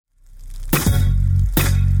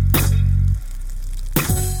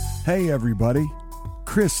Hey everybody,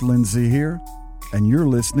 Chris Lindsay here, and you're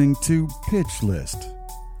listening to Pitch List.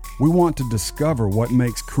 We want to discover what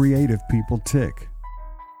makes creative people tick.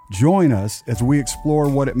 Join us as we explore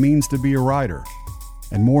what it means to be a writer,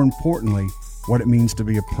 and more importantly, what it means to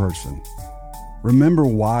be a person. Remember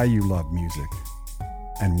why you love music,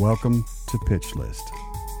 and welcome to Pitch List.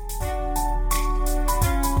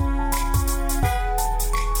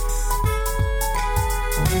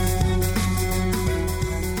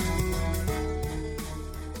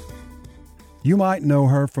 You might know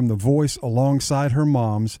her from the voice alongside her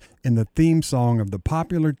moms in the theme song of the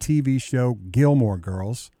popular TV show Gilmore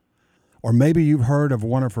Girls, or maybe you've heard of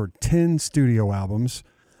one of her 10 studio albums,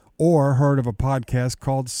 or heard of a podcast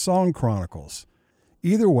called Song Chronicles.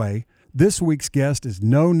 Either way, this week's guest is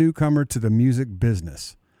no newcomer to the music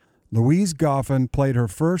business. Louise Goffin played her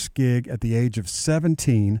first gig at the age of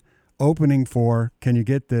 17, opening for, can you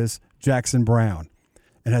get this, Jackson Browne,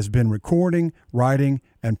 and has been recording, writing,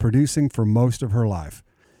 and producing for most of her life.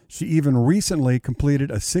 She even recently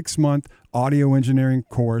completed a 6-month audio engineering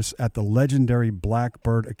course at the legendary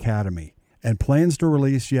Blackbird Academy and plans to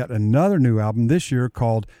release yet another new album this year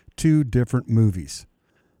called Two Different Movies.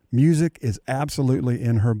 Music is absolutely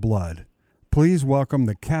in her blood. Please welcome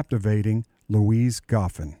the captivating Louise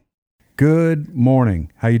Goffin. Good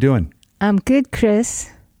morning. How you doing? I'm good,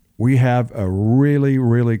 Chris. We have a really,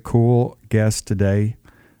 really cool guest today.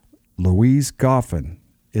 Louise Goffin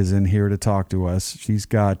is in here to talk to us. She's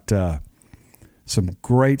got some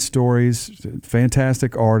great stories,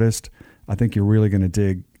 fantastic artist. I think you're really going to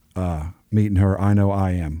dig meeting her. I know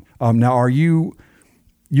I am. Now,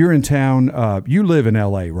 you're in town, you live in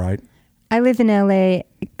L.A., right? I live in L.A.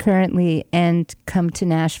 currently and come to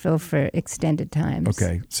Nashville for extended times.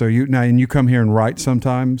 Okay, so you come here and write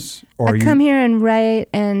sometimes? Or I come here and write,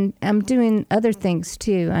 and I'm doing other things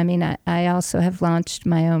too. I mean, I also have launched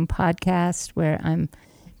my own podcast where I'm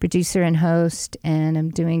producer and host, and I'm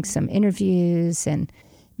doing some interviews and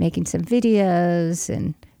making some videos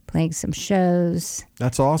and playing some shows.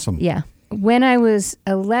 That's awesome. Yeah. When I was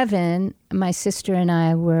 11, my sister and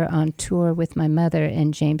I were on tour with my mother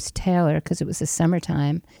and James Taylor because it was the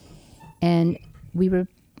summertime. And we were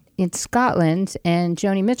in Scotland, and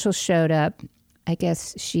Joni Mitchell showed up. I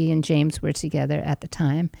guess she and James were together at the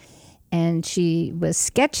time. And she was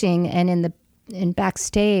sketching, and in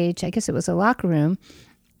backstage, I guess it was a locker room,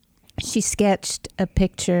 she sketched a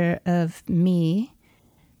picture of me.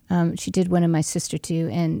 She did one of my sister too,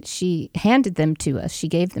 and she handed them to us. She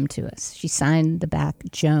gave them to us. She signed the back,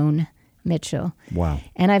 Joan Mitchell. Wow.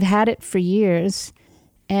 And I've had it for years,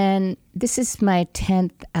 and this is my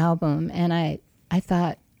 10th album, and I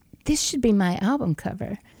thought, this should be my album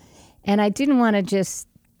cover. And I didn't want to just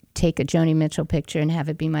take a Joni Mitchell picture and have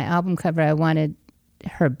it be my album cover. I wanted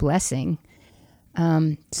her blessing.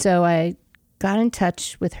 So I got in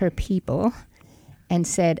touch with her people and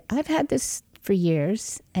said, I've had this for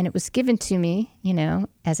years, and it was given to me,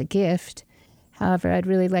 as a gift. However, I'd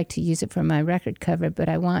really like to use it for my record cover, but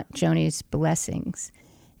I want Joni's blessings.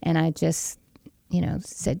 And I just,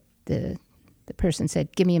 said, the person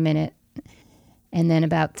said, give me a minute. And then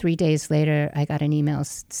about 3 days later, I got an email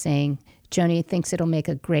saying, Joni thinks it'll make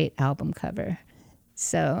a great album cover.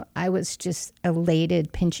 So I was just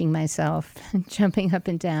elated, pinching myself, jumping up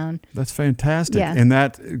and down. That's fantastic. Yeah. And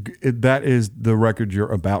that is the record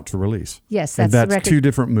you're about to release. Yes, that's the record. That's 2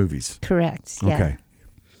 different movies. Correct. Yeah. Okay.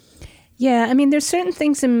 Yeah, I mean, there's certain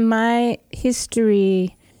things in my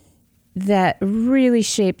history that really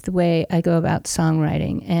shaped the way I go about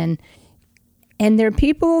songwriting. And there are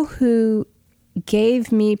people who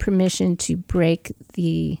gave me permission to break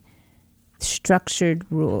the structured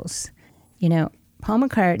rules. Paul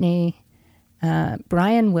McCartney,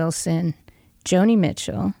 Brian Wilson, Joni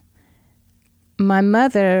Mitchell. My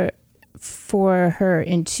mother, for her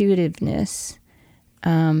intuitiveness,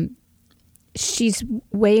 she's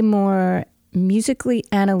way more musically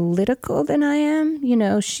analytical than I am.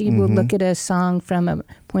 She will look at a song from a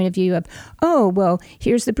point of view of, oh, well,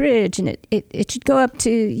 here's the bridge, and it should go up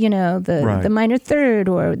to, the minor third,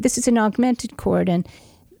 or this is an augmented chord, and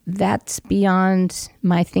that's beyond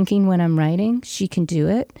my thinking when I'm writing. She can do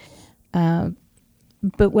it.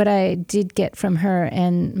 But what I did get from her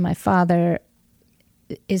and my father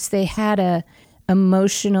is they had a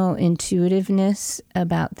emotional intuitiveness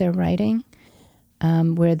about their writing,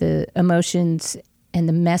 where the emotions and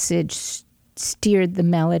the message steered the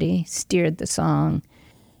melody, steered the song.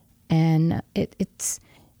 And it's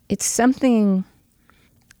something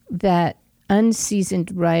that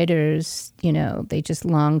unseasoned writers, they just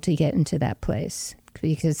long to get into that place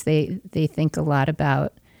because they think a lot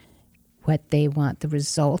about what they want the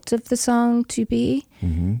result of the song to be.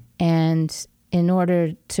 Mm-hmm. And in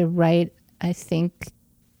order to write, I think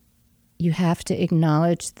you have to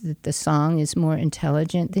acknowledge that the song is more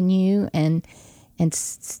intelligent than you, and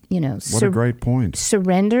what a great point.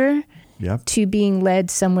 Surrender Yep. to being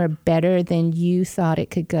led somewhere better than you thought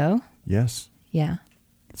it could go. Yes. Yeah.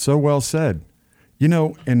 So well said.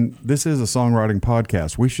 And this is a songwriting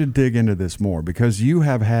podcast. We should dig into this more because you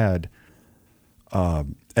have had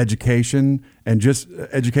education and just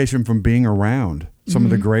education from being around some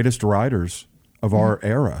of the greatest writers of our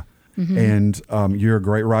era. Mm-hmm. And you're a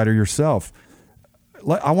great writer yourself.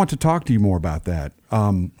 I want to talk to you more about that.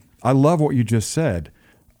 I love what you just said.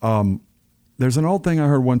 There's an old thing I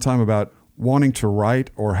heard one time about wanting to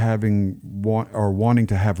write or wanting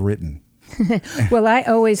to have written. Well, I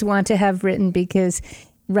always want to have written because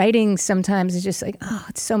writing sometimes is just like, oh,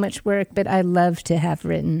 it's so much work, but I love to have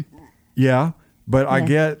written. Yeah, but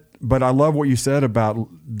I love what you said about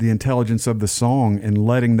the intelligence of the song and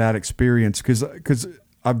letting that experience, because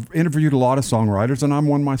I've interviewed a lot of songwriters and I'm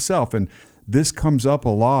one myself, and this comes up a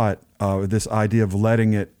lot, this idea of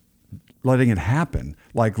letting it happen,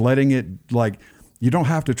 you don't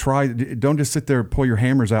have to try. Don't just sit there, pull your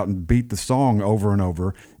hammers out and beat the song over and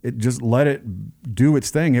over. It just let it do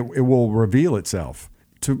its thing. It will reveal itself.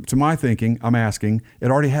 To my thinking, I'm asking,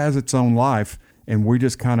 it already has its own life, and we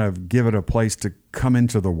just kind of give it a place to come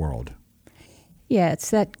into the world. Yeah,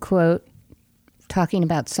 it's that quote, talking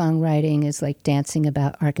about songwriting is like dancing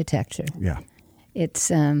about architecture. Yeah. It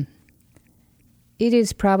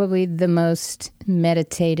is probably the most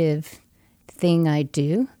meditative thing I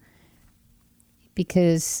do.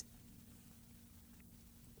 Because,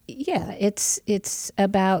 yeah, it's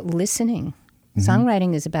about listening. Mm-hmm.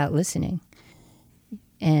 Songwriting is about listening.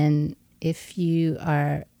 And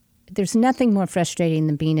there's nothing more frustrating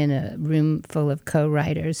than being in a room full of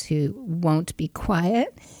co-writers who won't be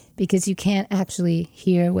quiet because you can't actually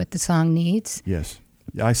hear what the song needs. Yes.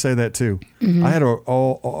 I say that too. Mm-hmm. I had a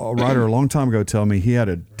writer a long time ago tell me he had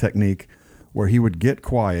a technique where he would get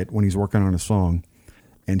quiet when he's working on a song,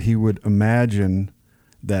 and he would imagine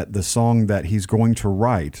that the song that he's going to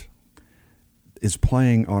write is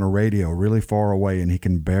playing on a radio really far away and he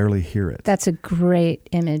can barely hear it. That's a great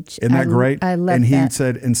image. Isn't that great? I love that. And he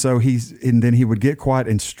said, and then he would get quiet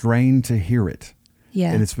and strain to hear it.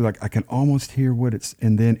 Yeah. And it's like, I can almost hear what it's,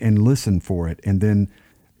 and listen for it. And then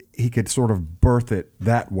he could sort of birth it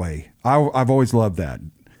that way. I've always loved that.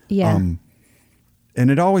 Yeah. And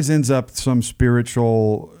it always ends up some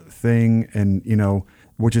spiritual thing, and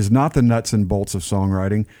which is not the nuts and bolts of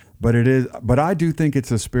songwriting, but it is. But I do think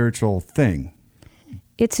it's a spiritual thing.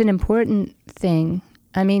 It's an important thing.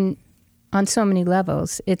 I mean, on so many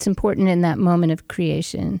levels. It's important in that moment of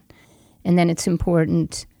creation, and then it's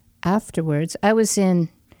important afterwards. I was in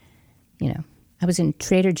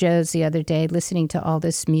Trader Joe's the other day listening to all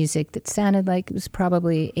this music that sounded like it was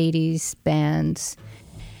probably 80s bands.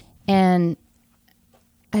 And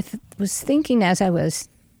I was thinking as I was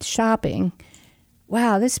shopping,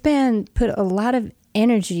 wow, this band put a lot of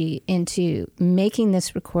energy into making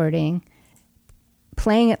this recording,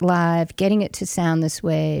 playing it live, getting it to sound this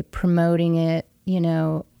way, promoting it,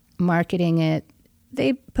 marketing it.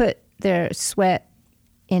 They put their sweat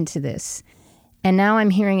into this. And now I'm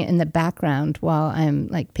hearing it in the background while I'm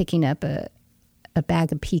like picking up a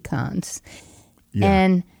bag of pecans. Yeah.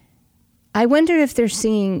 And I wonder if they're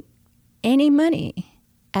seeing any money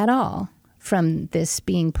at all from this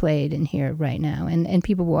being played in here right now. And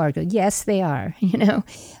people will argue, yes, they are,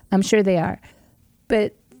 I'm sure they are.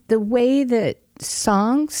 But the way that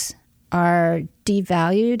songs are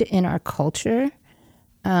devalued in our culture,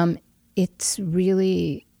 it's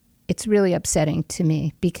really upsetting to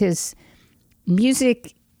me, because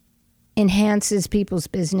music enhances people's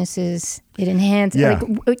businesses. It enhances,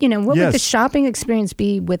 what would the shopping experience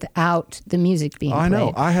be without the music being played? I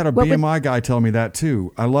know. I had a BMI guy tell me that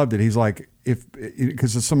too. I loved it. He's like,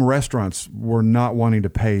 because some restaurants were not wanting to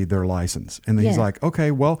pay their license. And then he's like, okay,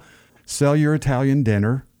 well, sell your Italian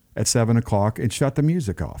dinner at 7:00 and shut the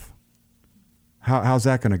music off. How's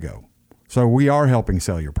that going to go? So we are helping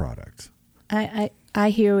sell your products. I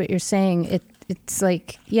hear what you're saying. It's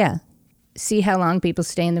like, see how long people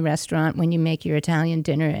stay in the restaurant when you make your Italian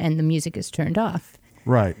dinner and the music is turned off.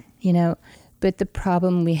 Right. But the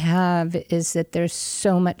problem we have is that there's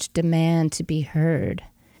so much demand to be heard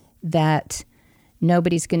that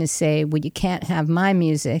nobody's going to say, well, you can't have my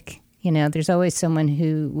music. There's always someone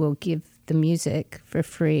who will give the music for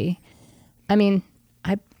free. I mean,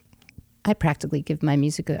 I practically give my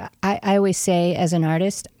music. I always say, as an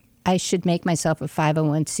artist, I should make myself a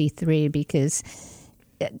 501c3, because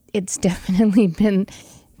it's definitely been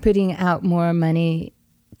putting out more money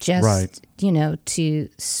just, Right. To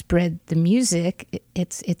spread the music.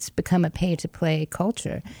 It's become a pay-to-play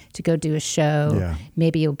culture. To go do a show, Yeah.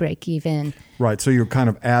 maybe you'll break even. Right. So you're kind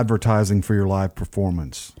of advertising for your live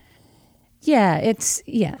performance. Yeah,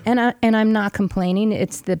 and I'm not complaining.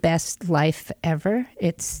 It's the best life ever.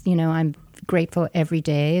 It's, I'm grateful every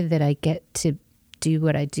day that I get to do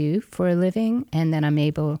what I do for a living, and that I'm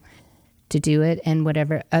able to do it, and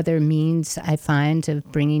whatever other means I find of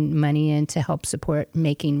bringing money in to help support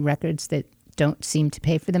making records that don't seem to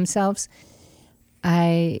pay for themselves.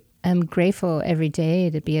 I am grateful every day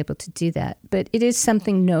to be able to do that. But it is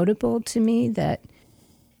something notable to me that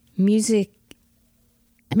music,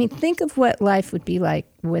 think of what life would be like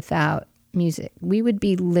without music. We would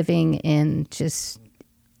be living in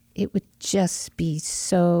it would just be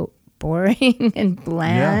so boring and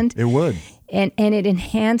bland. Yeah, it would. And it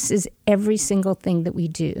enhances every single thing that we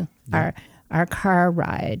do. Yeah. Our car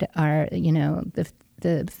ride, our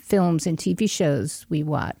the films and TV shows we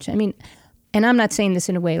watch. And I'm not saying this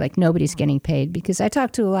in a way like nobody's getting paid, because I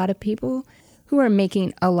talk to a lot of people who are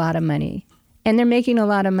making a lot of money, and they're making a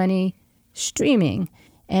lot of money streaming.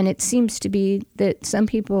 And it seems to be that some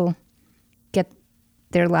people get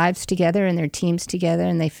their lives together and their teams together,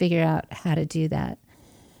 and they figure out how to do that.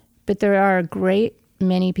 But there are a great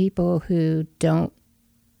many people who don't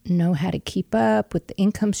know how to keep up with the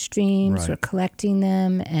income streams, right, or collecting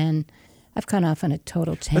them. And I've gone off on a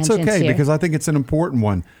total tangent. That's okay, here, because I think it's an important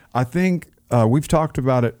one. I think we've talked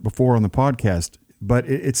about it before on the podcast, but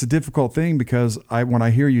it's a difficult thing, because when I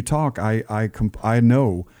hear you talk, I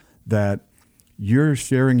know that you're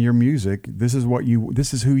sharing your music. This is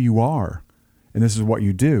who you are, and this is what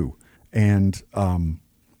you do. And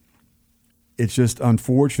it's just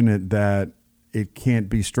unfortunate that it can't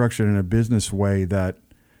be structured in a business way that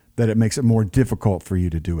it makes it more difficult for you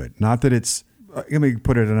to do it. Not that it's, let me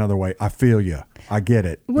put it another way. I feel you. I get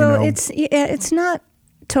it. Well, it's not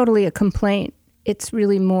totally a complaint. It's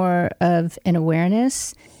really more of an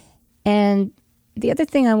awareness. And the other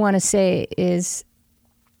thing I want to say is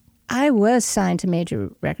I was signed to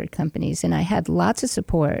major record companies, and I had lots of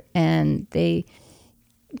support, and they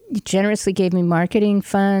generously gave me marketing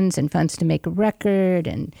funds and funds to make a record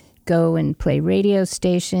and go and play radio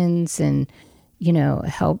stations and,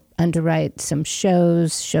 help underwrite some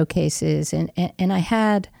showcases. And I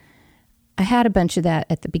had a bunch of that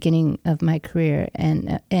at the beginning of my career,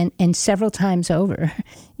 and several times over,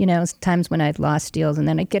 times when I'd lost deals, and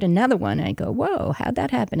then I'd get another one and I'd go, whoa, how'd that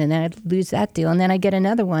happen? And then I'd lose that deal, and then I'd get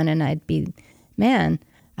another one and I'd be, man,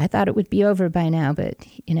 I thought it would be over by now, but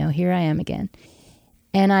here I am again.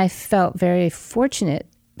 And I felt very fortunate.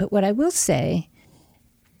 But what I will say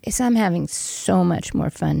is I'm having so much more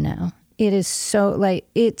fun now. It is so,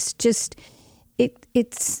 it's just,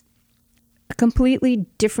 it's a completely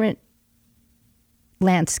different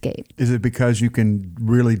landscape. Is it because you can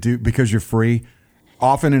really because you're free?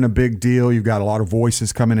 Often in a big deal, you've got a lot of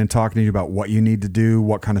voices coming and talking to you about what you need to do,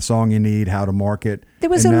 what kind of song you need, how to market. There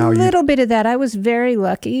was a little bit of that. I was very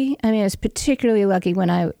lucky. I was particularly lucky when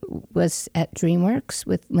I was at DreamWorks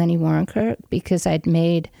with Lenny Waronker, because I'd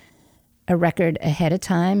made a record ahead of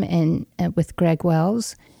time and with Greg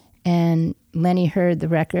Wells, and Lenny heard the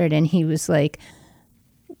record and he was like,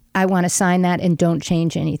 I want to sign that and don't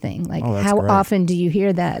change anything. How great. Often do you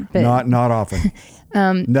hear that? But not often.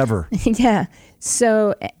 Never. Yeah.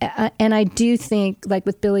 So, and I do think, like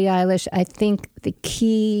with Billie Eilish, I think the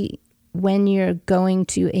key when you're going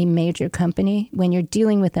to a major company, when you're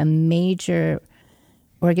dealing with a major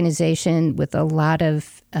organization with a lot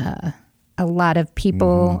of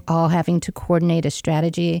people all having to coordinate a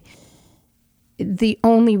strategy, the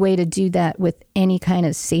only way to do that with any kind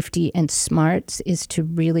of safety and smarts is to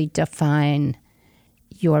really define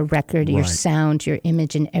your record, your sound, your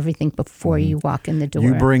image, and everything before you walk in the door.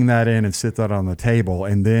 You bring that in and sit that on the table,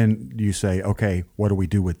 and then you say, okay, what do we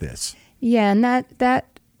do with this? Yeah, and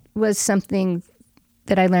that was something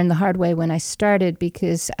that I learned the hard way when I started,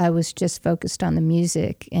 because I was just focused on the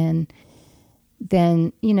music. And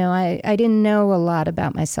then, I didn't know a lot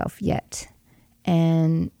about myself yet.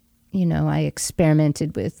 And I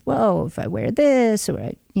experimented with, if I wear this,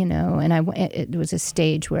 or and it was a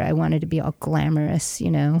stage where I wanted to be all glamorous,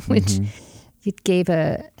 which it gave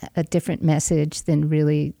a different message than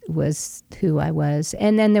really was who I was.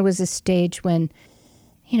 And then there was a stage when,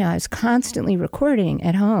 I was constantly recording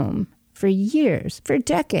at home for years, for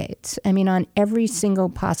decades. On every single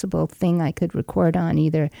possible thing I could record on,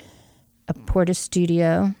 either a Porta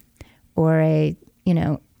Studio or a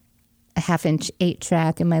 1/2-inch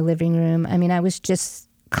 8-track in my living room. I was just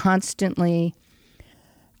constantly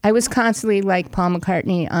I was constantly like Paul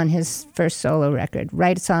McCartney on his first solo record,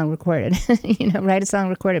 write a song, record it, write a song,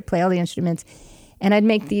 record it, play all the instruments. And I'd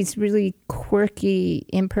make these really quirky,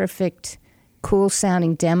 imperfect, cool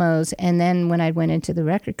sounding demos. And then when I went into the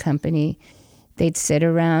record company, they'd sit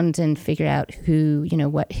around and figure out who,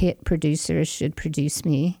 what hit producers should produce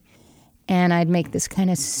me. And I'd make this kind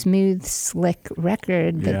of smooth, slick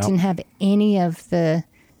record that didn't have any of the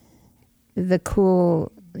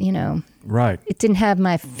cool, Right. It didn't have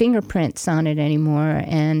my fingerprints on it anymore.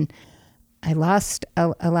 And I lost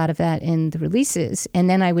a lot of that in the releases. And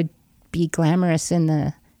then I would be glamorous in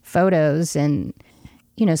the photos. And,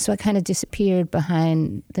 so I kind of disappeared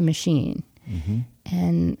behind the machine. Mm-hmm.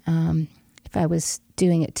 And if I was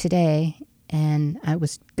doing it today and I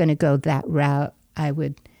was going to go that route, I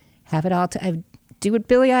would have it all. I'd do what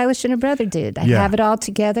Billie Eilish and her brother did. I'd have it all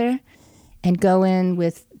together and go in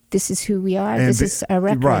with, this is who we are. This is our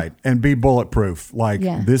record. Right. And be bulletproof. Like,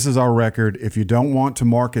 this is our record. If you don't want to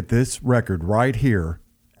market this record right here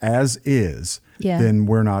as is, then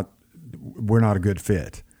we're not a good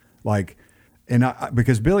fit. Like,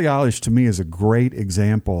 because Billie Eilish to me is a great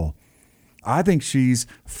example. I think she's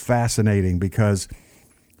fascinating because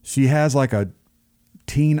she has like a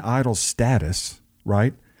teen idol status,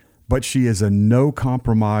 right? But she is a no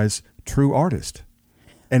compromise true artist.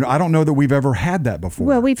 And I don't know that we've ever had that before.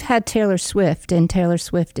 Well, we've had Taylor Swift, and Taylor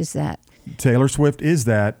Swift is that. Taylor Swift is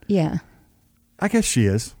that. Yeah. I guess she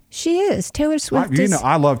is. She is. Taylor Swift is.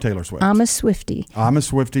 I love Taylor Swift. I'm a Swiftie. I'm a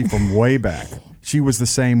Swiftie from way back. She was the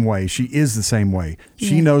same way. She is the same way.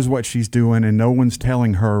 She knows what she's doing, and no one's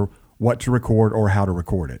telling her what to record or how to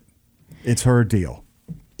record it. It's her deal.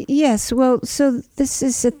 Yes. Well, so this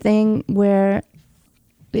is a thing where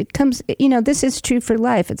it comes, this is true for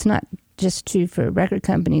life. It's not just true for record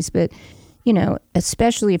companies, but,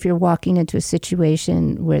 especially if you're walking into a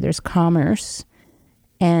situation where there's commerce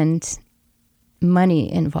and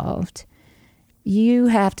money involved, you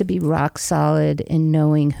have to be rock solid in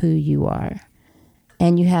knowing who you are.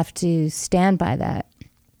 And you have to stand by that,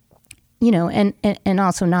 and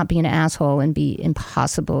also not be an asshole and be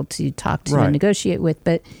impossible to talk to and negotiate with.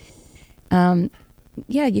 But,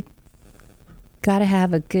 you got to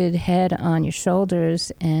have a good head on your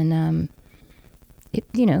shoulders. And,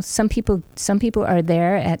 some people are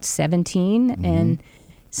there at 17 and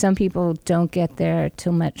some people don't get there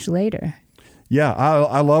till much later. Yeah,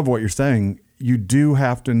 I love what you're saying. You do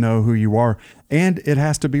have to know who you are, and it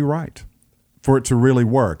has to be right for it to really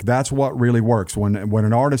work. That's what really works, when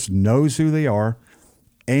an artist knows who they are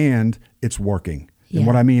and it's working. Yeah. And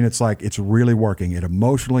what I mean, it's like it's really working. It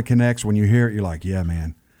emotionally connects. When you hear it, you're like, yeah,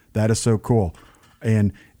 man, that is so cool.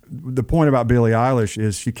 And the point about Billie Eilish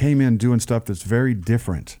is she came in doing stuff that's very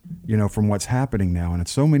different, from what's happening now, and in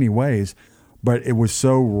so many ways, but it was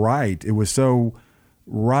so right. It was so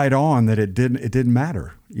right on that it didn't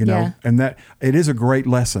matter, and that it is a great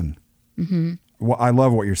lesson. Mm-hmm. Well, I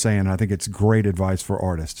love what you're saying. I think it's great advice for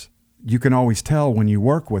artists. You can always tell when you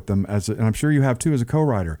work with them, and I'm sure you have too as a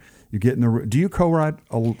co-writer. You get in the. Do you co-write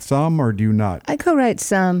some or do you not? I co-write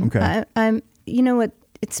some. Okay. I'm. What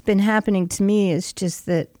it's been happening to me is just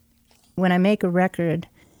that when I make a record,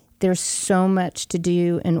 there's so much to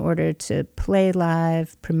do in order to play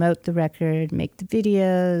live, promote the record, make the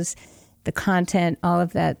videos, the content, all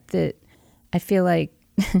of that. That I feel like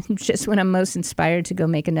just when I'm most inspired to go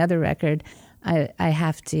make another record, I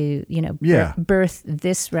have to, birth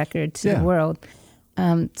this record to the world.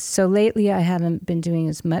 So lately I haven't been doing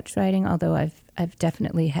as much writing, although I've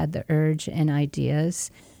definitely had the urge and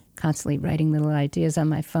ideas, constantly writing little ideas on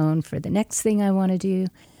my phone for the next thing I want to do.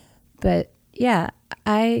 But yeah,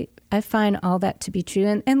 I find all that to be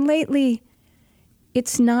true. And lately,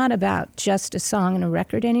 it's not about just a song and a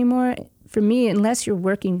record anymore. For me, unless you're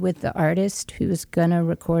working with the artist who's going to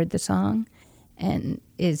record the song and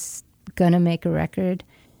is going to make a record,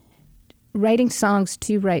 writing songs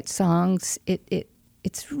to write songs,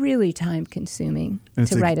 it's really time consuming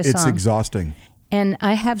to write a song. It's exhausting. And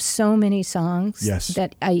I have so many songs yes.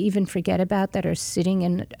 that I even forget about that are sitting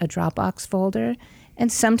in a Dropbox folder,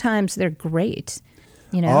 and sometimes they're great.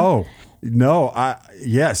 Oh no!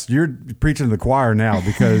 Yes, you're preaching to the choir now,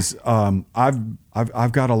 because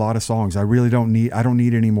I've got a lot of songs. I don't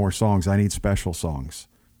need any more songs. I need special songs.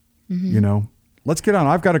 Mm-hmm. Let's get on.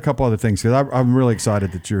 I've got a couple other things because I'm really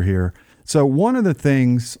excited that you're here. So one of the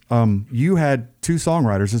things, you had two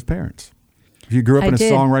songwriters as parents. You grew up in a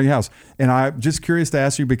songwriting house. And I'm just curious to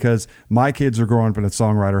ask you, because my kids are growing up in a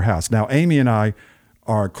songwriter house. Now, Amy and I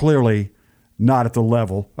are clearly not at the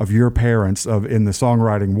level of your parents in the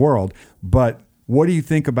songwriting world. But what do you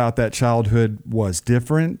think about that childhood was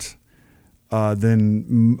different?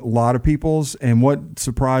 than a lot of people's? And what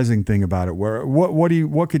surprising thing about it?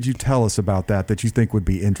 What could you tell us about that you think would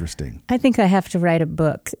be interesting? I think I have to write a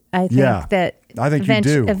book. I think you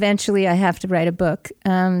do. Eventually I have to write a book.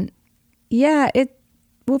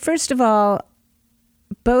 Well, first of all,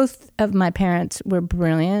 both of my parents were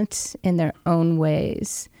brilliant in their own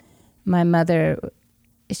ways. My mother,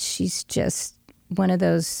 she's just one of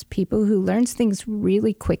those people who learns things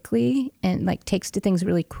really quickly and like takes to things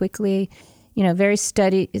really quickly, very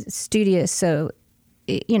studious. So,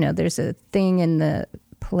 there's a thing in the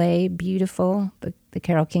play Beautiful, the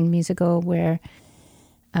Carole King musical, where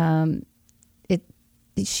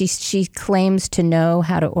she claims to know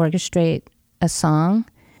how to orchestrate a song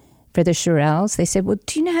for the Shirelles. They said, well,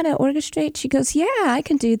 do you know how to orchestrate? She goes, yeah, I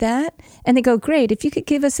can do that. And they go, great. If you could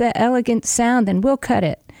give us that elegant sound, then we'll cut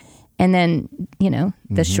it. And then,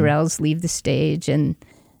 the Shirelles leave the stage, and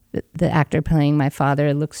the actor playing my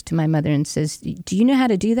father looks to my mother and says, do you know how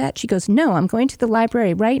to do that? She goes, no, I'm going to the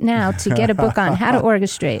library right now to get a book on how to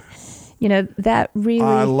orchestrate. That really...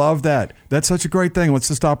 I love that. That's such a great thing. Let's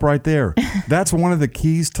just stop right there. That's one of the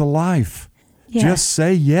keys to life. Yeah. Just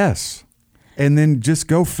say yes. And then just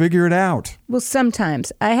go figure it out. Well,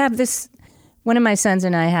 sometimes I have this, one of my sons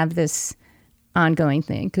and I have this ongoing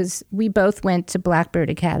thing because we both went to Blackbird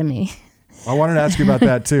Academy. I wanted to ask you about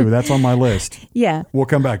that too. That's on my list. Yeah. We'll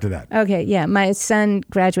come back to that. Okay. Yeah. My son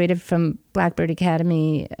graduated from Blackbird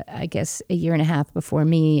Academy, I guess, a year and a half before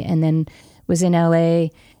me, and then was in LA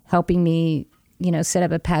helping me, set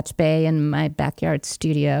up a Patch Bay in my backyard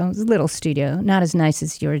studio. It was a little studio, not as nice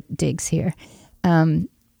as your digs here.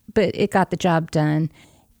 But it got the job done.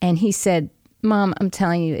 And he said, Mom, I'm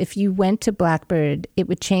telling you, if you went to Blackbird, it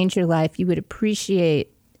would change your life. You would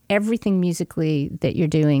appreciate everything musically that you're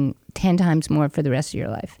doing 10 times more for the rest of your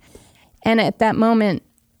life. And at that moment,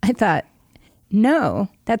 I thought, no,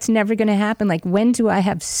 that's never going to happen. Like, when do I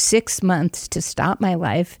have 6 months to stop my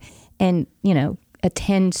life and,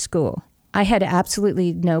 attend school? I had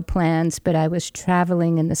absolutely no plans, but I was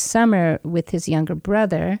traveling in the summer with his younger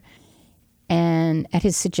brother. And at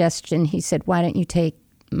his suggestion, he said, why don't you take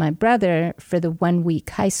my brother for the 1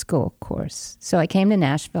 week high school course? So I came to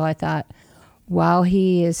Nashville. I thought, while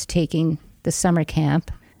he is taking the summer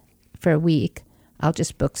camp for a week, I'll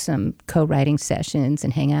just book some co-writing sessions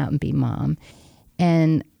and hang out and be mom.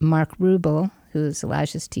 And Mark Rubel, who's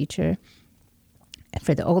Elijah's teacher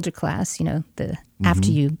for the older class, the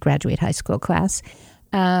after you graduate high school class,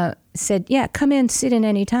 said, yeah, come in, sit in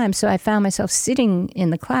any time. So I found myself sitting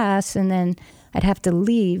in the class, and then I'd have to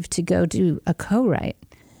leave to go do a co-write.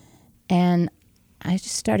 And I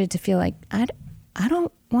just started to feel like, I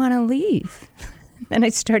don't want to leave. And I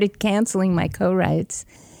started canceling my co-writes.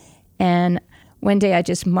 And one day I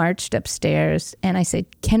just marched upstairs and I said,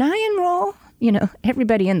 can I enroll?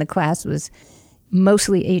 Everybody in the class was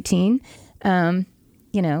mostly 18,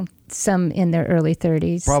 some in their early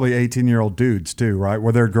 30s. Probably 18-year-old dudes too, right?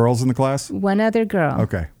 Were there girls in the class? One other girl.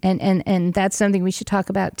 Okay. And that's something we should talk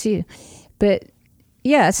about too. But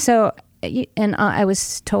yeah, so, and I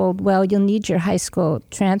was told, well, you'll need your high school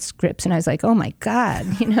transcripts. And I was like, oh my God,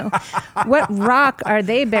 what rock are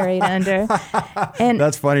they buried under? And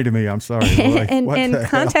that's funny to me. I'm sorry. And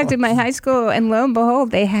contacted my high school, and lo and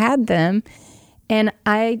behold, they had them. And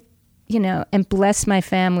I, and bless my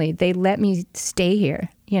family, they let me stay here.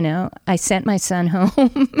 I sent my son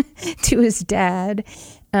home to his dad,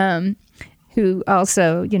 who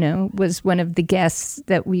also, was one of the guests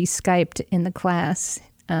that we Skyped in the class.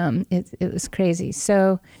 It was crazy.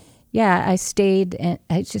 So, yeah,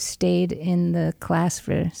 I just stayed in the class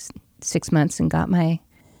for 6 months and got my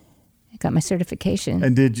certification.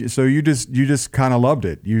 And you just kind of loved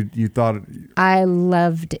it? You thought? I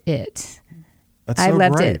loved it. That's so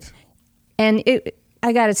great. It. And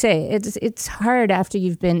I got to say, it's hard after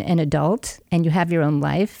you've been an adult and you have your own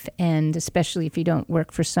life, and especially if you don't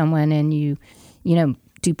work for someone and you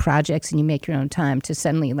do projects and you make your own time, to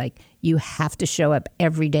suddenly, like, you have to show up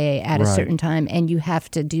every day at a certain time, and you have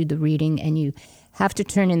to do the reading, and you have to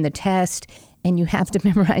turn in the test, and you have to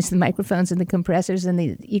memorize the microphones and the compressors and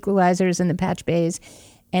the equalizers and the patch bays,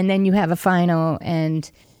 and then you have a final,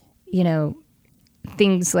 and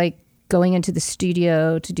things like going into the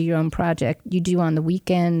studio to do your own project you do on the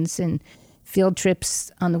weekends, and field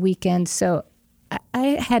trips on the weekends. So I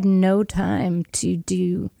had no time to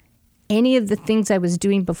do any of the things I was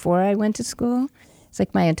doing before I went to school. It's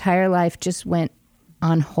like my entire life just went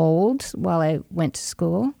on hold while I went to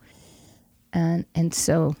school. And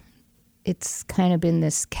so it's kind of been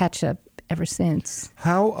this catch up ever since.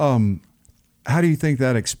 How do you think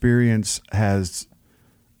that experience has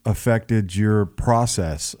affected your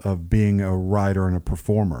process of being a writer and a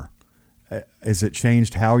performer? Has it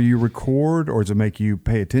changed how you record, or does it make you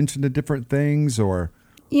pay attention to different things? Or,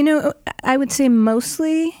 I would say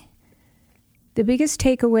mostly the biggest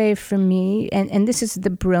takeaway for me, and this is the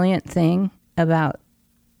brilliant thing about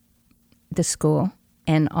the school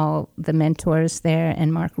and all the mentors there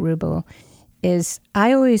and Mark Rubel, is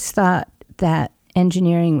I always thought that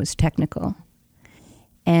engineering was technical.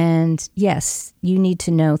 And yes, you need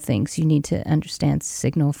to know things. You need to understand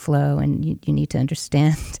signal flow, and you need to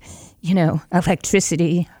understand,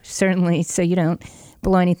 electricity, certainly, so you don't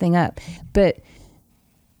blow anything up. But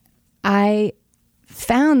I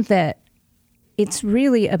found that it's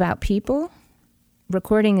really about people.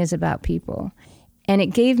 Recording is about people. And it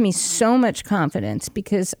gave me so much confidence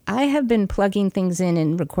because I have been plugging things in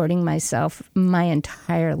and recording myself my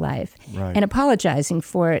entire life and apologizing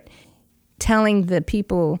for it, telling the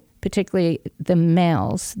people, particularly the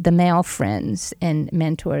male friends and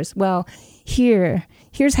mentors, well,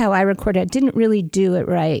 here's how I recorded. I didn't really do it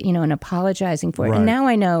right, and apologizing for it. And now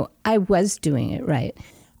I know I was doing it right.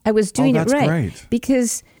 I was doing it right. Great.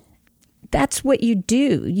 Because that's what you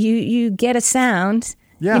do. You get a sound.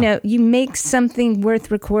 Yeah. You make something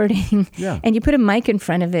worth recording, and you put a mic in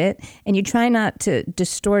front of it, and you try not to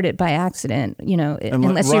distort it by accident,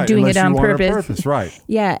 unless you're doing it on purpose. Right.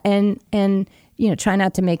 Yeah, and try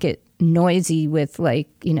not to make it noisy with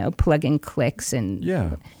plug-in clicks and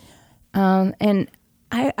and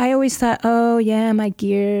I always thought, oh yeah, my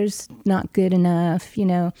gear's not good enough,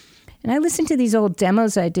 and I listened to these old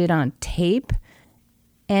demos I did on tape,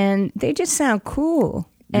 and they just sound cool,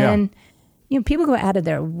 and people go out of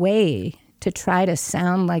their way to try to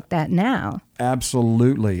sound like that now.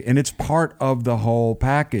 Absolutely. And it's part of the whole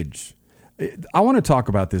package. I want to talk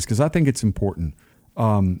about this because I think it's important.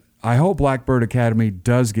 I hope Blackbird Academy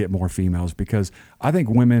does get more females because I think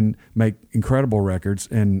women make incredible records,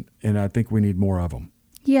 and I think we need more of them.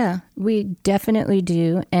 Yeah, we definitely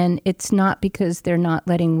do. And it's not because they're not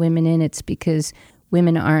letting women in. It's because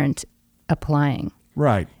women aren't applying.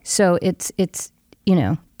 Right. So it's it's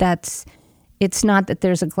not that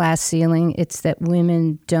there's a glass ceiling. It's that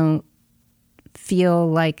women don't feel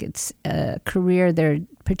like it's a career they're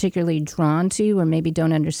particularly drawn to or maybe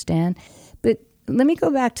don't understand. But let me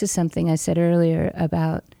go back to something I said earlier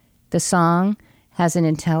about the song has an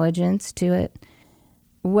intelligence to it.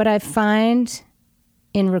 What I find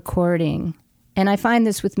in recording, and I find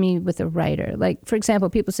this with me with a writer, like, for example,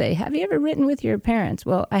 people say, have you ever written with your parents?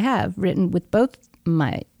 Well, I have written with both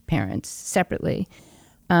my parents separately.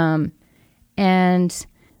 And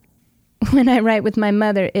when I write with my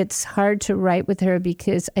mother, it's hard to write with her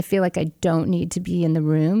because I feel like I don't need to be in the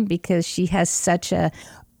room because she has such it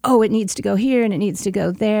needs to go here and it needs to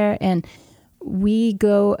go there. And we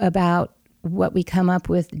go about what we come up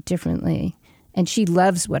with differently. And she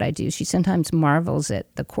loves what I do. She sometimes marvels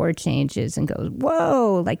at the chord changes and goes,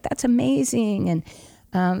 whoa, like that's amazing. And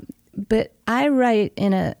but I write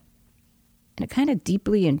in a kind of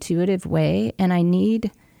deeply intuitive way, and I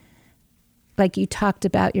need, like you talked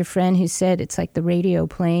about your friend who said it's like the radio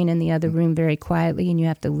playing in the other room very quietly and you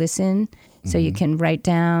have to listen so you can write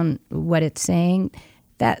down what it's saying.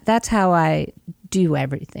 That's how I do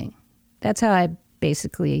everything. That's how I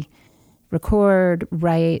basically record,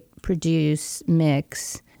 write, produce,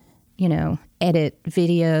 mix, edit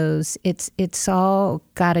videos. It's all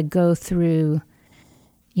got to go through,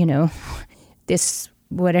 this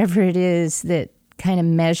whatever it is that kind of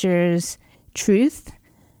measures truth.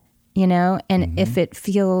 And if it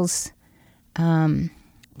feels,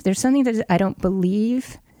 if there's something that I don't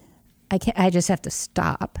believe, I just have to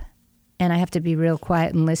stop and I have to be real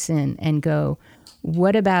quiet and listen and go,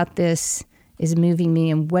 what about this is moving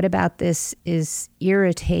me? And what about this is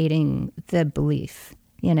irritating the belief?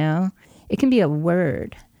 It can be a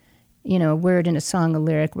word, a word in a song, a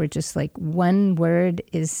lyric where just like one word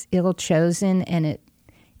is ill chosen and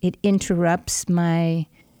it interrupts my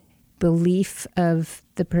belief of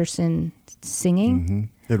the person singing.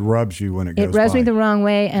 Mm-hmm. It rubs you when it goes by. It rubs me the wrong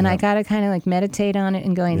way, and I got to kind of like meditate on it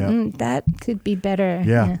and going, that could be better.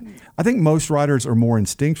 Yeah. I think most writers are more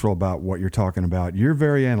instinctual about what you're talking about. You're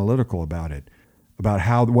very analytical about it,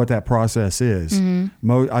 about what that process is.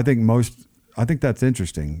 Mm-hmm. I think that's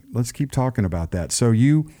interesting. Let's keep talking about that. So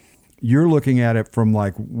you're looking at it from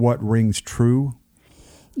like what rings true?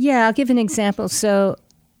 Yeah, I'll give an example. So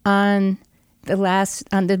on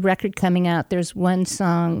the record coming out, there's one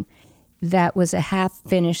song that was a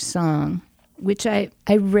half-finished song, which I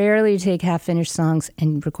rarely take half-finished songs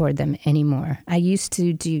and record them anymore. I used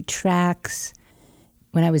to do tracks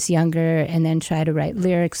when I was younger and then try to write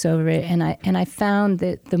lyrics over it. And I found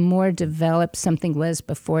that the more developed something was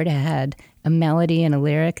before it had a melody and a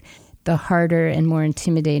lyric, the harder and more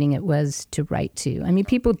intimidating it was to write to. I mean,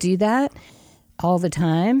 people do that all the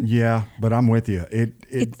time. Yeah, but I'm with you.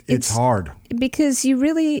 It's hard. Because you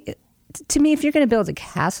really, to me, if you're going to build a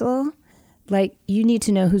castle, like, you need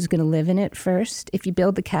to know who's going to live in it first. If you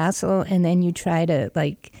build the castle and then you try to,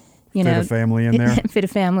 like, you know, fit a family in there. Fit a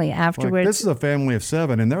family afterwards. Like, this is a family of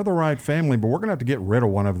 7, and they're the right family, but we're going to have to get rid of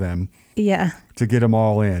one of them. Yeah. To get them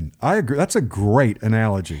all in. I agree. That's a great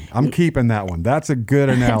analogy. I'm keeping that one. That's a good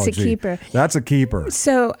analogy. That's a keeper. That's a keeper.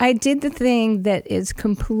 So I did the thing that is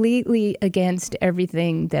completely against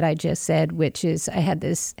everything that I just said, which is I had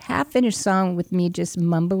this half-finished song with me just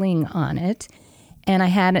mumbling on it. And I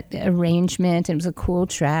had an arrangement. It was a cool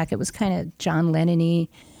track. It was kind of John Lennon-y.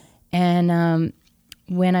 And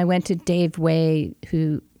when I went to Dave Way,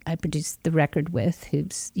 who I produced the record with,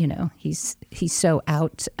 who's, you know, he's so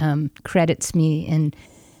out, credits me in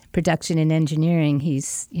production and engineering.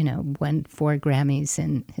 He's, you know, won 4 Grammys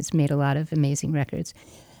and has made a lot of amazing records.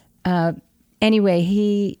 Anyway,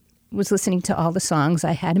 he was listening to all the songs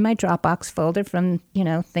I had in my Dropbox folder from, you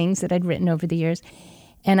know, things that I'd written over the years.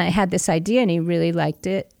 And I had this idea and he really liked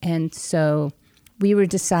it. And so we were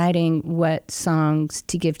deciding what songs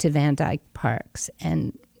to give to Van Dyke Parks.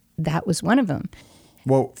 And that was one of them.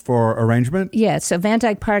 Well, for arrangement? Yeah, so Van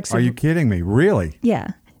Dyke Parks... Are you kidding me? Really? Yeah.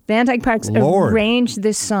 Van Dyke Parks arranged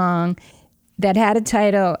this song that had a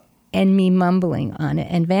title and me mumbling on it.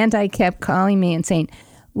 And Van Dyke kept calling me and saying,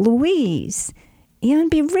 Louise, it would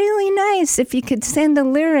be really nice if you could send the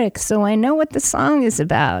lyrics so I know what the song is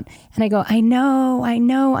about. And I go, I know,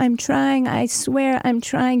 I'm trying, I swear I'm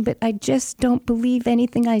trying, but I just don't believe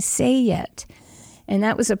anything I say yet. And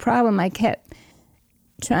that was a problem. I kept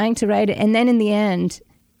trying to write it. And then in the end,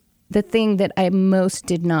 the thing that I most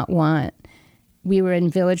did not want, we were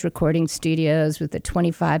in Village Recording Studios with a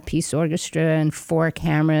 25-piece orchestra and 4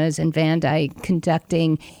 cameras and Van Dyke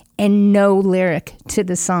conducting and no lyric to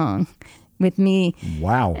the song with me.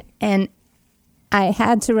 Wow. And I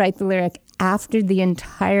had to write the lyric after the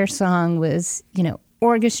entire song was, you know,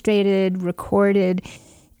 orchestrated, recorded.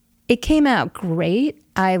 It came out great.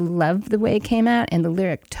 I love the way it came out and the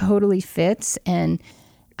lyric totally fits. And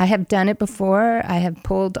I have done it before. I have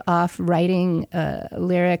pulled off writing a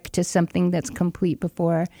lyric to something that's complete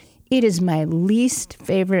before. It is my least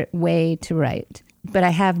favorite way to write, but I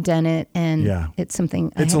have done it, and it's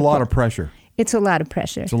something. It's a lot of pressure. It's a lot of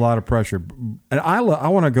pressure. It's a lot of pressure. And I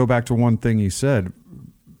want to go back to one thing you said.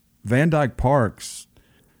 Van Dyke Parks,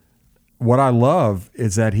 what I love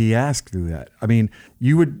is that he asked to do that. I mean,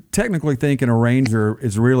 you would technically think an arranger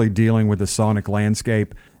is really dealing with the sonic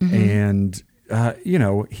landscape and... you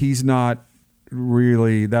know, he's not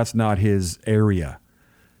really, that's not his area.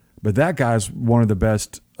 But that guy's one of the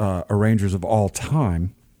best arrangers of all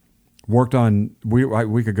time. Worked on,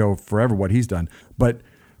 we could go forever what he's done. But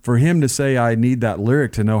for him to say, I need that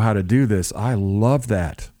lyric to know how to do this, I love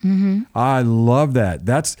that. Mm-hmm. I love that.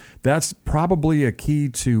 That's probably a key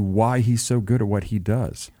to why he's so good at what he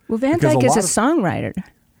does. Well, Van Dyke is a songwriter.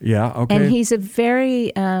 Yeah, okay. And he's a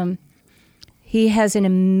very, he has an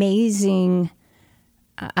amazing...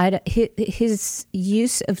 his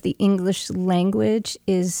use of the English language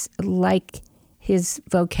is like his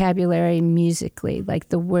vocabulary musically, like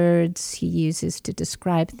the words he uses to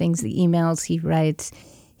describe things, the emails he writes.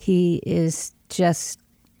 He is just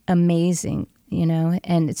amazing, you know?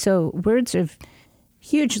 And so words are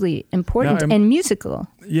hugely important and musical.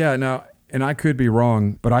 Yeah, now, and I could be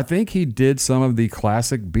wrong, but I think he did some of the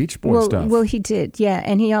classic Beach Boys stuff. Well, he did, yeah.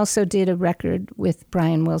 And he also did a record with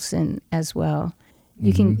Brian Wilson as well.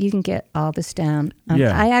 You can get all this down.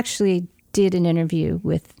 I actually did an interview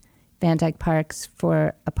with Van Dyke Parks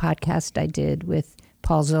for a podcast I did with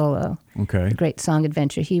Paul Zollo. Okay. A Great Song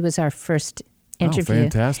Adventure. He was our first interview. Oh,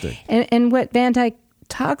 fantastic. And what Van Dyke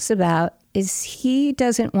talks about is he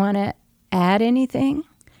doesn't want to add anything.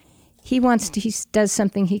 He does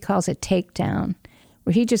something he calls a takedown,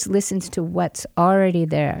 where he just listens to what's already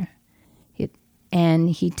there. And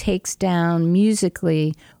he takes down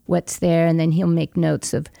musically what's there, and then he'll make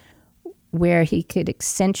notes of where he could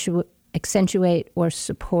accentuate or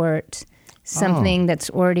support something that's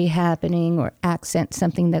already happening or accent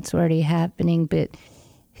something that's already happening. But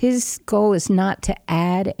his goal is not to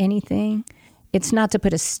add anything. It's not to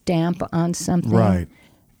put a stamp on something. Right.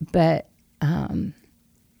 But what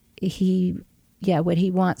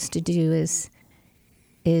he wants to do is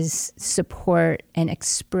support and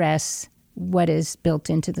express what is built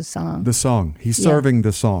into the song. The song. He's serving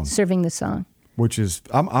the song. Serving the song. Which is,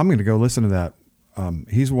 I'm going to go listen to that.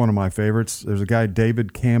 He's one of my favorites. There's a guy,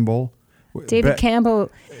 David Campbell, David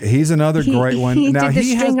Campbell. He's another great one. He did the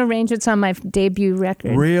string arrangements on my debut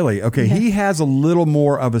record. Really? Okay. Yeah. He has a little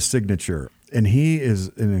more of a signature, and he is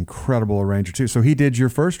an incredible arranger too. So he did your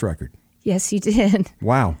first record? Yes, he did.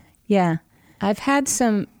 Wow. Yeah. I've had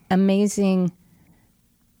some amazing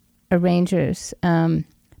arrangers.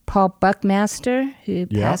 Paul Buckmaster, who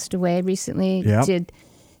passed away recently, did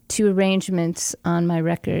 2 arrangements on my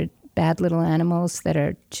record, Bad Little Animals, that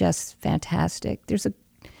are just fantastic. There's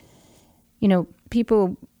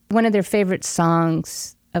people, one of their favorite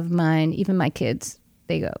songs of mine, even my kids,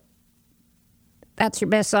 they go, "That's your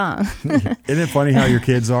best song." Isn't it funny how your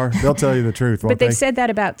kids are? They'll tell you the truth, won't but they've said that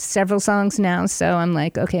about several songs now, so I'm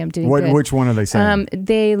like, okay, I'm doing good. Which one are they saying?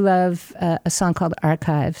 They love a song called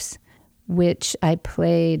Archives, which I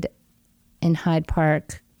played in Hyde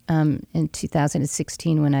Park in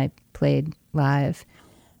 2016 when I played live.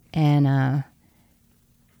 And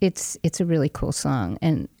it's a really cool song.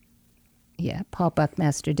 And yeah, Paul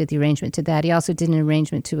Buckmaster did the arrangement to that. He also did an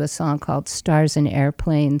arrangement to a song called Stars and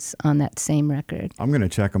Airplanes on that same record. I'm going to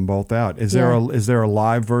check them both out. Is there a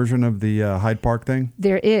live version of the Hyde Park thing?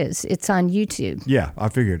 There is. It's on YouTube. Yeah, I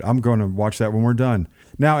figured. I'm going to watch that when we're done.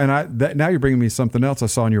 Now, now you're bringing me something else I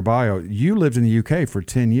saw in your bio. You lived in the UK for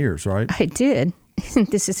 10 years, right? I did.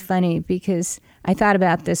 This is funny because I thought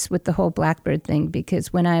about this with the whole Blackbird thing,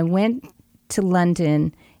 because when I went to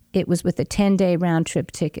London, it was with a 10-day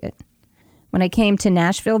round-trip ticket. When I came to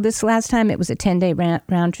Nashville this last time, it was a 10-day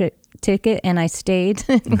round-trip ticket, and I stayed,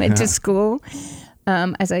 went to school.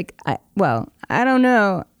 I was like, I don't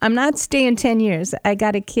know. I'm not staying 10 years. I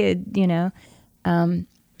got a kid,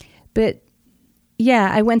 But,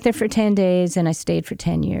 yeah, I went there for 10 days, and I stayed for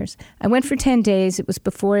 10 years. I went for 10 days. It was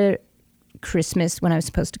before Christmas when I was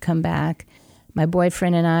supposed to come back. My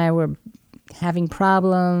boyfriend and I were having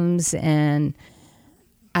problems, and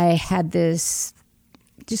I had this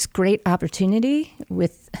just great opportunity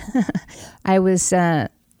with I was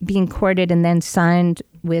being courted and then signed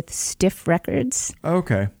with Stiff Records.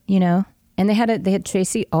 Okay. And they had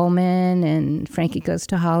Tracy Ullman and Frankie Goes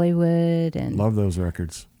to Hollywood, and love those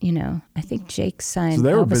records. I think Jake signed. So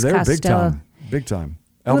they were Costello. big time.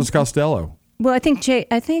 Elvis Costello. Well, I think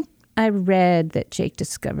I read that Jake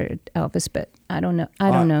discovered Elvis, but I don't know. I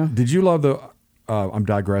don't know. Did you love the? I'm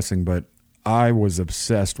digressing, but I was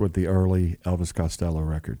obsessed with the early Elvis Costello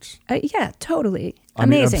records. Yeah, totally.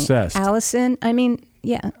 Amazing. Obsessed. Allison.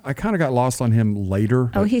 Yeah. I kind of got lost on him later.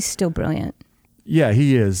 Oh, he's still brilliant. Yeah,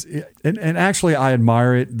 he is. And actually, I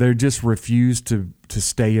admire it. They just refuse to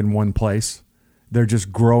stay in one place. They're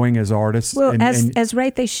just growing as artists. Well, as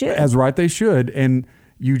right they should. As right they should. And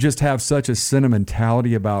you just have such a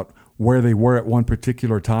sentimentality about where they were at one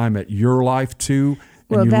particular time at your life, too.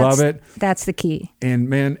 And you love it. That's the key. And,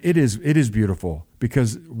 man, it is beautiful.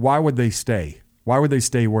 Because why would they stay? Why would they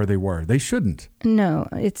stay where they were? They shouldn't. No,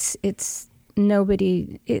 it's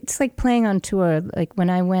nobody. It's like playing on tour. Like when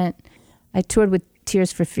I toured with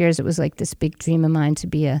Tears for Fears. It was like this big dream of mine to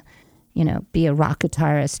be a rock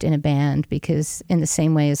guitarist in a band, because in the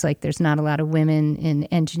same way as like there's not a lot of women in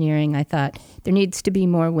engineering, I thought there needs to be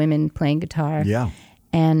more women playing guitar. Yeah.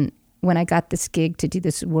 And when I got this gig to do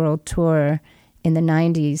this world tour in the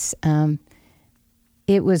 90s,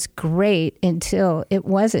 it was great until it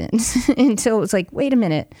wasn't. Until it was like, wait a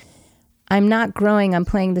minute, I'm not growing. I'm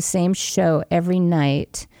playing the same show every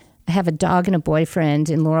night. I have a dog and a boyfriend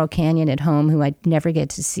in Laurel Canyon at home who I never get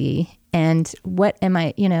to see. And what am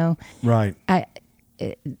I, Right.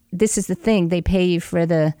 This is the thing. They pay you for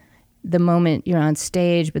the moment you're on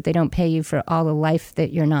stage, but they don't pay you for all the life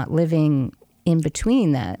that you're not living in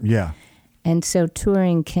between that. Yeah. And so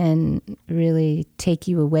touring can really take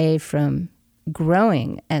you away from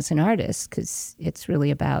growing as an artist, because it's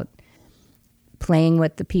really about playing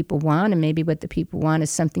what the people want, and maybe what the people want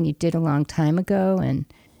is something you did a long time ago, and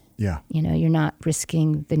you're not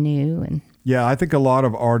risking the new. And yeah, I think a lot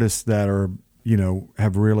of artists that are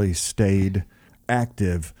have really stayed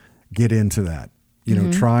active get into that.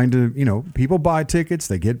 Trying to people buy tickets,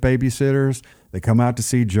 they get babysitters, they come out to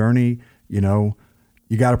see Journey.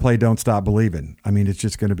 You got to play Don't Stop Believin'. I mean, it's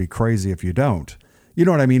just going to be crazy if you don't. You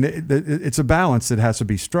know what I mean? It's a balance that has to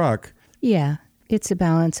be struck. Yeah, it's a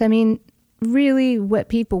balance. I mean, really what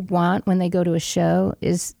people want when they go to a show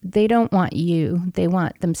is they don't want you. They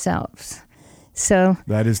want themselves. So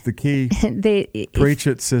that is the key. Preach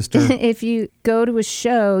it, sister. If you go to a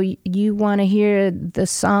show, you want to hear the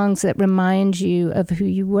songs that remind you of who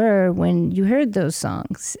you were when you heard those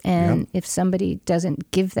songs. And if somebody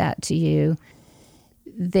doesn't give that to you,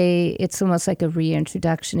 it's almost like a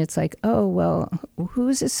reintroduction. It's like, oh, well, who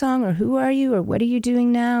is this song, or who are you, or what are you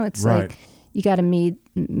doing now? It's like you got to meet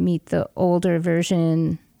the older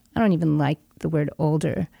version I don't even like the word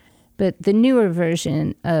older, but the newer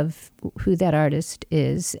version of who that artist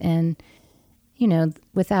is. And, you know,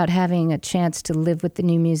 without having a chance to live with the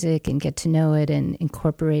new music and get to know it and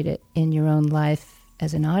incorporate it in your own life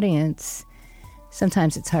as an audience,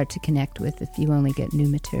 sometimes it's hard to connect with if you only get new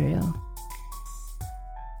material.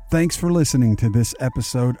 Thanks for listening to this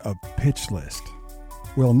episode of Pitch List.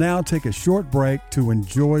 We'll now take a short break to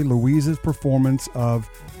enjoy Louise's performance of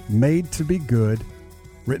Made to Be Good,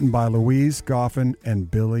 written by Louise Goffin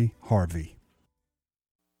and Billy Harvey.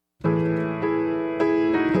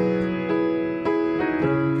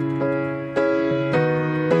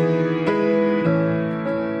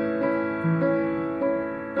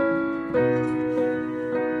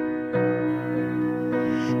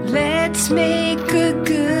 Let's make a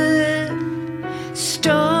good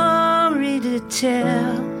story to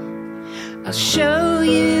tell. I'll show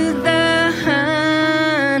you the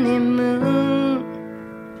honeymoon.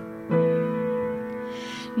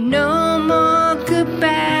 No more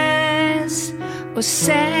goodbyes or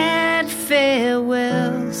sad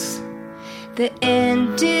farewells. The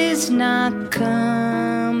end is not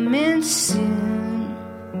coming soon.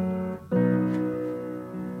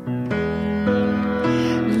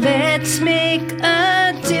 Let's make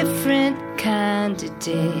a different kind of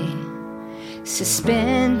day,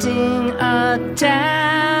 suspending our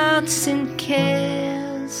doubts and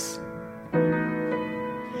cares.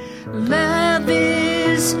 Love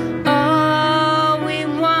is all we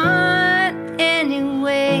want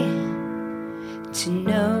anyway, to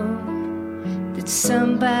know that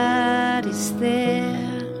somebody's there.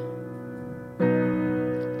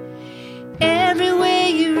 Everywhere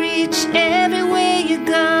you reach, everywhere you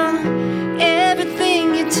go,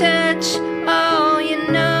 everything you touch, all you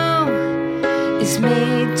know is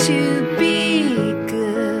made to be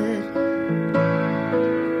good.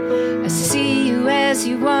 I see you as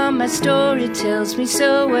you are, my story tells me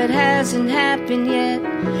so. What hasn't happened yet,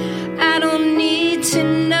 I don't need to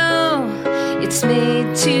know. It's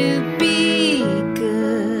made to be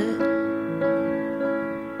good.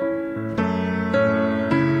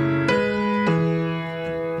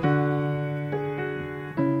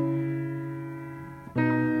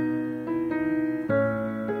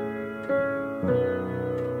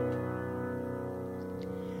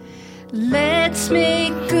 Let's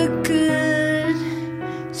make a good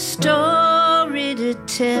story to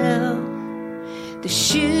tell. The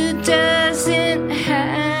shoe doesn't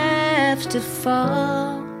have to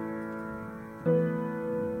fall.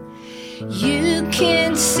 You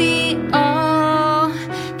can see all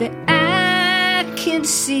that I can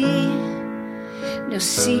see. No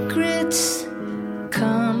secrets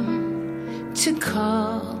come to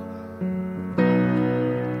call.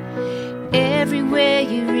 Everywhere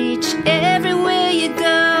you reach, everywhere you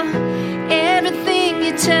go, everything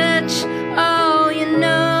you touch, all you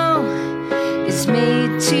know is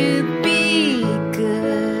made to be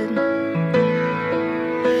good.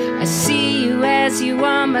 I see you as you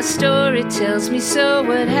are, my story tells me so.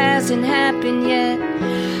 What hasn't happened yet,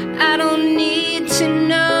 I don't need to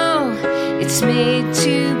know. It's made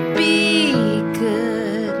to be good.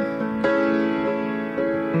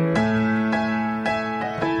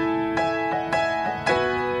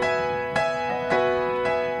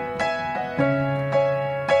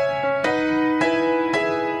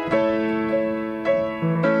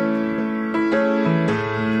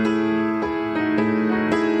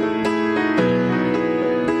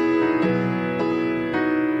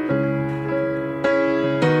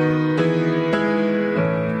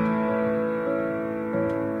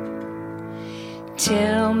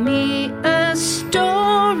 Tell me a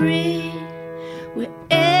story where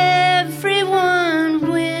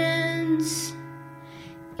everyone wins.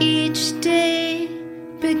 Each day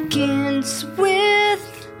begins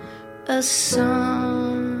with a song.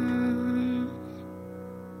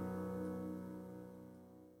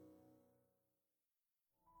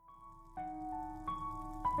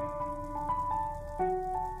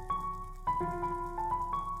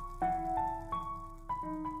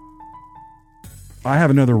 I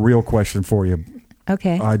have another real question for you.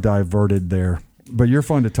 Okay. I diverted there, but you're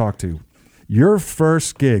fun to talk to. Your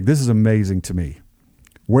first gig, this is amazing to me.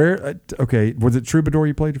 Where, okay, was it Troubadour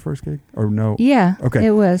you played your first gig? Or no? Yeah, okay.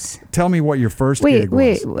 It was. Tell me what your first gig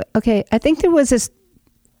was. Wait, okay. I think there was this,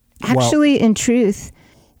 actually, in truth,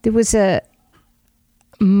 there was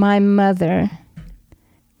my mother,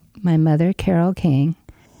 Carol King,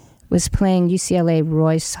 was playing UCLA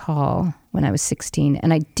Royce Hall when I was 16,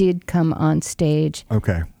 and I did come on stage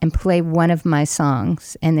and play one of my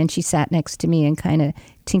songs, and then she sat next to me and kind of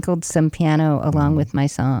tinkled some piano along with my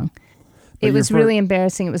song. It was really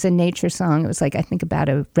embarrassing. It was a nature song. It was like, I think, about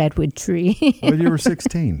a redwood tree. Well, you were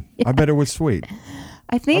 16. Yeah. I bet it was sweet.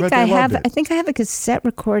 I think I have a cassette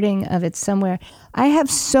recording of it somewhere. I have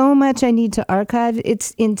so much I need to archive.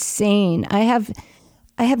 It's insane. I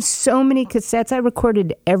have so many cassettes. I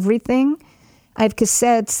recorded everything. I have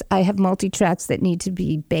cassettes. I have multi-tracks that need to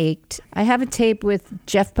be baked. I have a tape with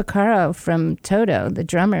Jeff Porcaro from Toto, the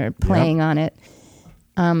drummer, playing on it.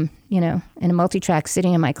 In a multi-track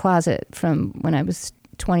sitting in my closet from when I was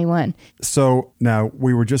 21. So now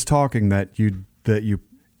we were just talking that you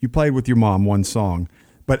played with your mom one song,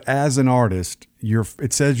 but as an artist,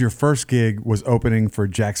 it says your first gig was opening for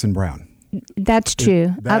Jackson Browne. That's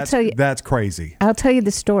true. I'll tell you. That's crazy. I'll tell you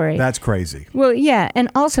the story. That's crazy. Well, yeah, and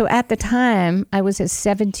also at the time, I was a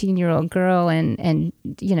 17-year-old girl, and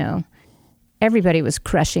everybody was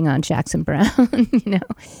crushing on Jackson Browne,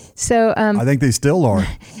 So I think they still are.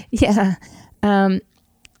 Yeah.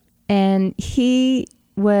 And he's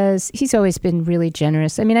always been really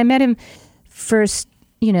generous. I mean, I met him first,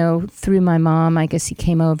 through my mom. I guess he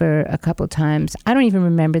came over a couple of times. I don't even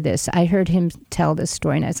remember this. I heard him tell this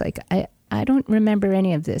story, and I was like, I don't remember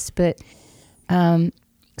any of this. But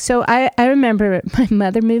so I remember my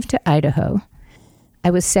mother moved to Idaho. I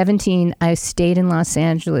was 17. I stayed in Los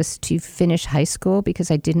Angeles to finish high school because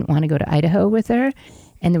I didn't want to go to Idaho with her.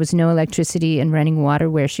 And there was no electricity and running water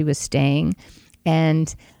where she was staying.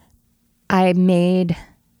 And I made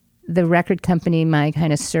the record company my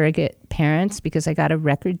kind of surrogate parents because I got a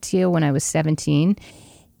record deal when I was 17.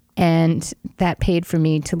 And that paid for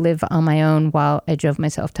me to live on my own while I drove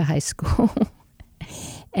myself to high school.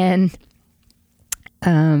 And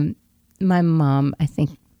my mom, I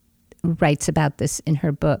think, writes about this in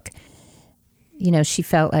her book. She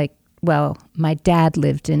felt like, well, my dad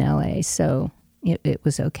lived in LA, so it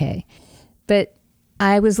was okay. But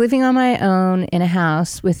I was living on my own in a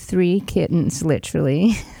house with 3 kittens,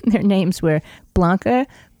 literally. Their names were Blanca,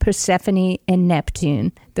 Persephone, and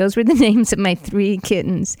Neptune. Those were the names of my 3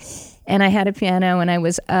 kittens. And I had a piano, and I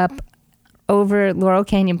was up over Laurel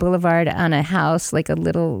Canyon Boulevard on a house, like a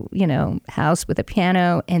little, house with a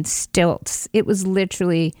piano and stilts. It was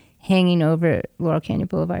literally hanging over Laurel Canyon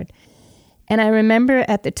Boulevard. And I remember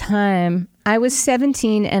at the time, I was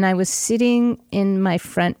 17 and I was sitting in my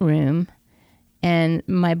front room and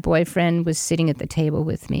my boyfriend was sitting at the table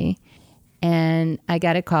with me. And I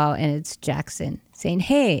got a call and it's Jackson saying,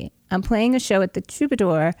 "Hey, I'm playing a show at the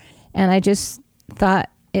Troubadour and I just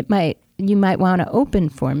thought you might want to open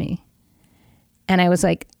for me." And I was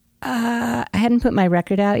like, I hadn't put my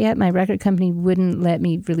record out yet. My record company wouldn't let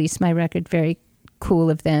me release my record. Very cool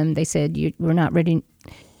of them. They said, we're not ready.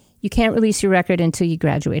 You can't release your record until you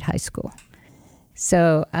graduate high school.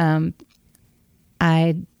 So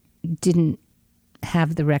I didn't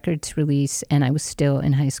have the record to release and I was still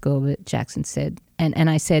in high school. But Jackson said, and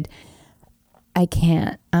I said, I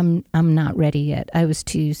can't. I'm not ready yet. I was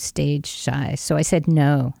too stage shy. So I said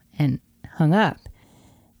no and hung up.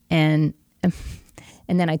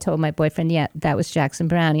 And then I told my boyfriend, yeah, that was Jackson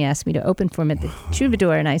Browne. He asked me to open for him at the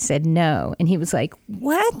Troubadour, and I said no. And he was like,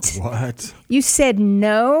 What? You said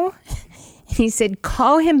no? And he said,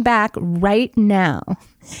 call him back right now.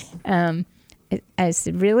 I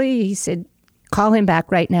said, really? He said, call him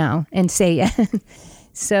back right now and say yes.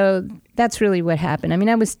 So that's really what happened. I mean,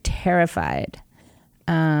 I was terrified.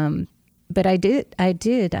 But I did.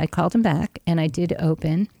 I called him back, and I did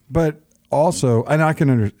open. But also,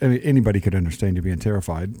 and anybody could understand you being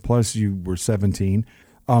terrified. Plus, you were 17.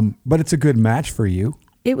 But it's a good match for you.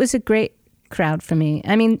 It was a great crowd for me.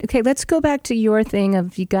 I mean, okay, let's go back to your thing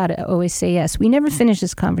of you got to always say yes. We never finished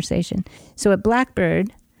this conversation. So at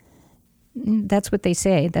Blackbird, that's what they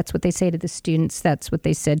say. That's what they say to the students. That's what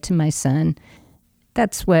they said to my son.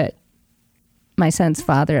 That's what my son's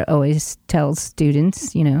father always tells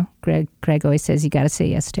students. Greg always says you got to say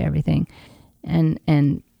yes to everything. And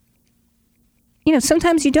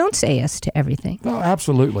sometimes you don't say yes to everything. Oh,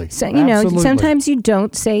 absolutely. So, absolutely. Sometimes you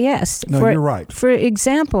don't say yes. No, you're right. For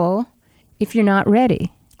example, if you're not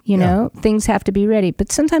ready, things have to be ready.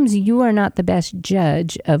 But sometimes you are not the best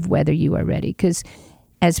judge of whether you are ready. Because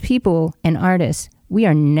as people and artists, we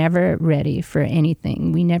are never ready for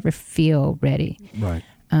anything. We never feel ready. Right.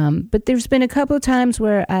 But there's been a couple of times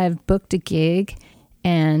where I've booked a gig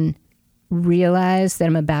and realized that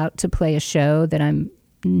I'm about to play a show that I'm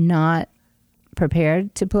not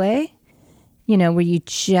prepared to play, where you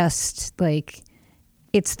just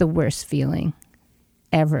it's the worst feeling.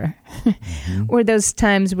 ever. Or those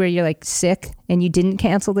times where you're like sick and you didn't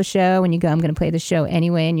cancel the show and you go, I'm going to play the show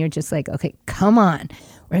anyway. And you're just like, okay, come on.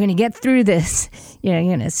 We're going to get through this. You're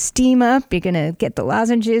going to steam up. You're going to get the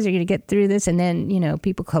lozenges. You're going to get through this. And then,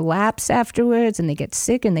 people collapse afterwards and they get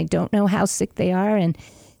sick and they don't know how sick they are. And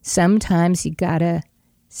sometimes you got to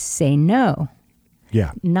say no.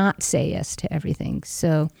 Yeah. Not say yes to everything.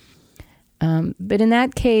 So, but in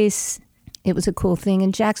that case, it was a cool thing.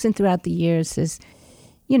 And Jackson throughout the years has,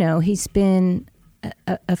 he's been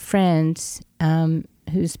a friend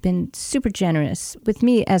who's been super generous with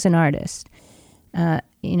me as an artist.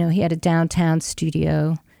 He had a downtown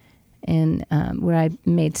studio and where I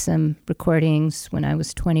made some recordings when I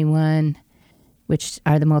was 21, which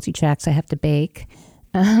are the multi-tracks I have to bake.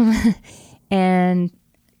 And,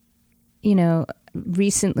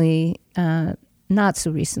 recently, not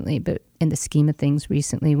so recently, but in the scheme of things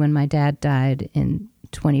recently, when my dad died in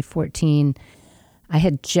 2014, I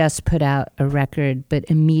had just put out a record, but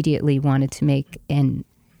immediately wanted to make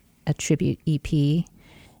a tribute EP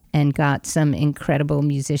and got some incredible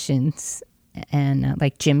musicians and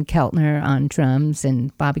like Jim Keltner on drums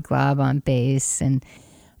and Bobby Glob on bass, and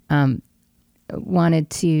wanted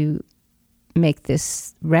to make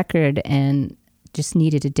this record and just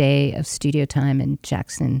needed a day of studio time, and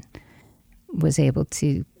Jackson was able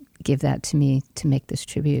to give that to me to make this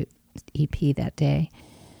tribute EP that day.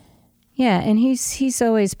 Yeah, and he's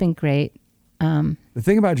always been great. The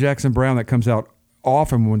thing about Jackson Browne that comes out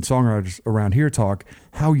often when songwriters around here talk,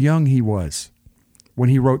 how young he was when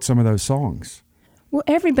he wrote some of those songs. Well,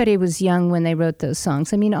 everybody was young when they wrote those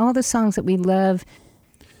songs. I mean, all the songs that we love.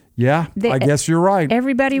 Yeah, I guess you're right.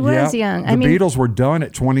 Everybody was young. The Beatles were done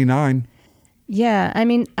at 29. Yeah, I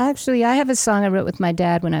mean, actually, I have a song I wrote with my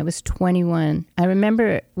dad when I was 21. I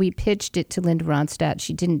remember we pitched it to Linda Ronstadt.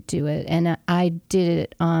 She didn't do it, and I did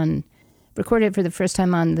it recorded it for the first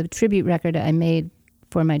time on the tribute record I made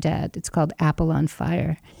for my dad. It's called Apple on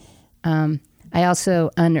Fire. I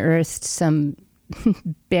also unearthed some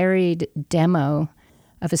buried demo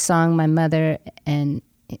of a song my mother and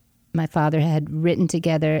my father had written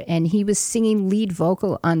together, and he was singing lead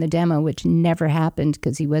vocal on the demo, which never happened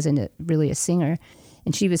because he wasn't really a singer,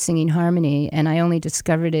 and she was singing harmony, and I only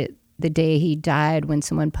discovered it the day he died when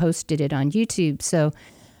someone posted it on YouTube. So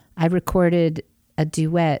I recorded a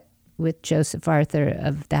duet with Joseph Arthur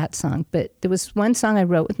of that song. But there was one song I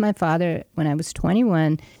wrote with my father when I was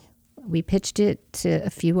 21. We pitched it to a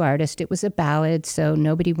few artists. It was a ballad, so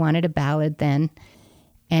nobody wanted a ballad then.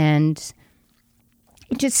 And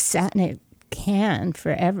it just sat in a can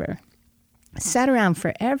forever. It sat around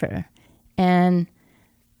forever. And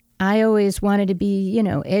I always wanted to be,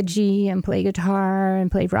 edgy and play guitar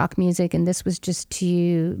and play rock music. And this was just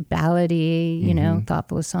too ballady,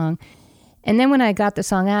 thoughtful song. And then when I got the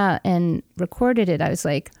song out and recorded it, I was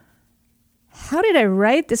like, how did I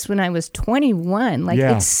write this when I was 21?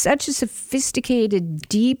 It's such a sophisticated,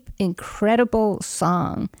 deep, incredible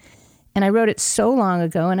song. And I wrote it so long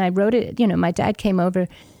ago, and I wrote it, my dad came over.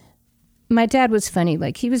 My dad was funny.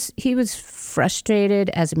 He was frustrated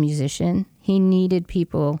as a musician. He needed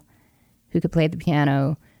people who could play the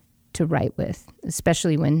piano to write with,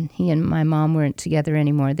 especially when he and my mom weren't together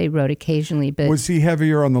anymore. They wrote occasionally, but... Was he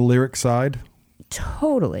heavier on the lyric side?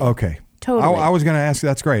 Totally. Okay. Totally. I was going to ask you,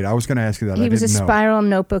 that's great. I was going to ask you that. He was a spiral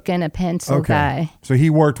notebook and a pencil guy. So he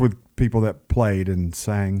worked with people that played and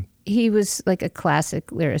sang. He was like a classic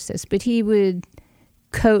lyricist, but he would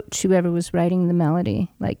coach whoever was writing the melody,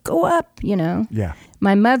 like, go up, Yeah.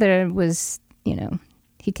 My mother was,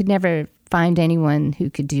 he could never find anyone who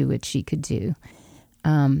could do what she could do.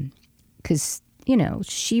 Because,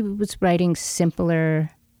 she was writing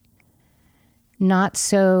simpler, not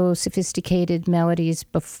so sophisticated melodies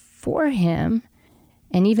before him.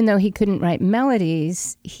 And even though he couldn't write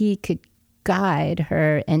melodies, he could guide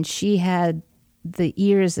her, and she had the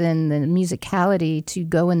ears and the musicality to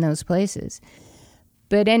go in those places.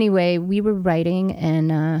 But anyway, we were writing,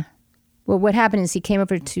 and what happened is he came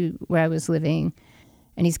over to where I was living,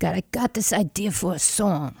 and I got this idea for a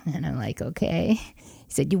song. And I'm like, okay.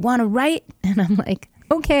 He said, you want to write? And I'm like,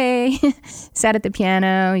 okay. Sat at the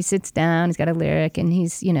piano, he sits down, he's got a lyric, and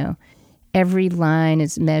he's, every line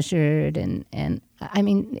is measured. And I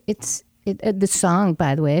mean, the song,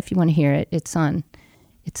 by the way, if you want to hear it, it's on,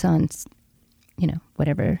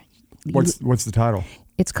 whatever. What's the title?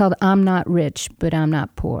 It's called I'm Not Rich, But I'm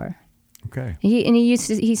Not Poor. Okay.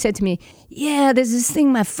 He said to me, yeah, there's this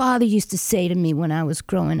thing my father used to say to me when I was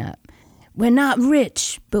growing up. We're not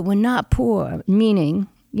rich, but we're not poor. Meaning,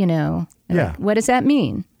 Yeah. Like, what does that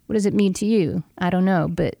mean? What does it mean to you? I don't know.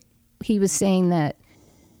 But he was saying that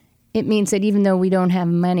it means that even though we don't have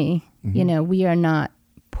money, we are not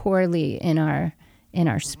poorly in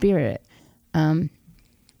our spirit.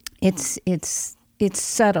 It's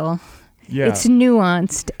subtle. Yeah. It's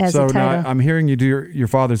nuanced as so a title. now I'm hearing you do your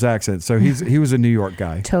father's accent. So he was a New York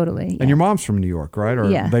guy. Totally. Yeah. And your mom's from New York, right? Or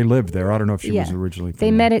Yeah. they lived there. I don't know if she Yeah. was originally from They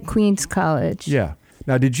there. met at Queens College. Yeah.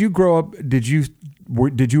 Now, did you grow up? Did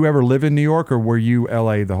you ever live in New York, or were you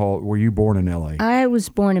L.A. Were you born in L.A.? I was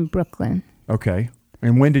born in Brooklyn. Okay.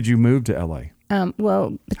 And when did you move to L.A.?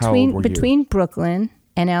 Well, How old were you? between Brooklyn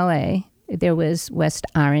and L.A., there was West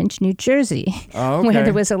Orange, New Jersey, Oh, okay. where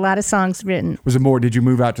there was a lot of songs written. Was it more? Did you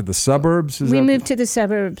move out to the suburbs? We moved to the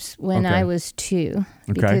suburbs when Okay. I was 2 Okay.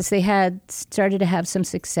 because they had started to have some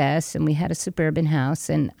success, and we had a suburban house.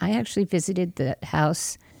 And I actually visited the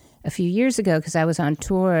house a few years ago because I was on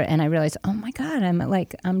tour, and I realized, oh my God,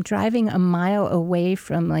 I'm driving a mile away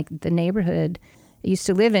from like the neighborhood I used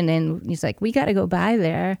to live in. And he's like, we got to go by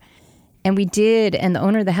there. And we did, and the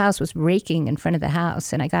owner of the house was raking in front of the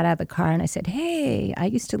house. And I got out of the car and I said, hey, I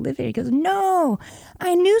used to live here. He goes, no,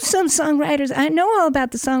 I knew some songwriters. I know all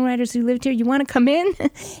about the songwriters who lived here. You want to come in?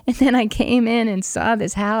 And then I came in and saw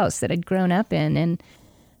this house that I'd grown up in. And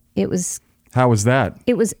it was How was that?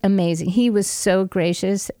 amazing. He was so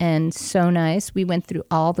gracious and so nice. We went through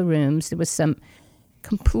all the rooms. There was some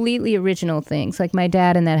completely original things. Like my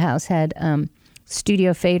dad in that house had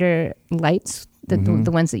studio fader lights,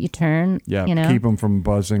 the ones that you turn. Yeah. you know? Keep them from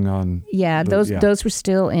buzzing on. Yeah, those were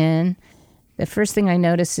still in. The first thing I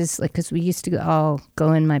noticed is like because we used to all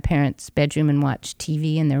go in my parents' bedroom and watch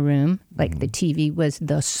TV in their room. Like the TV was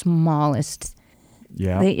the smallest.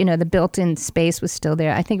 Yeah. The built-in space was still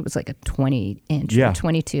there. I think it was like a 20-inch Yeah. or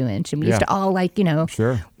 22-inch, and we Yeah. used to all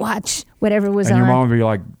Sure. watch whatever was And on. your mom would be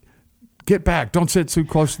like, "Get back! Don't sit too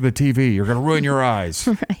close to the TV. You're going to ruin your eyes."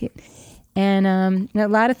 Right. And a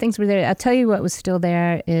lot of things were there. I'll tell you what was still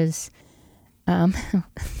there is,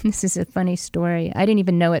 this is a funny story. I didn't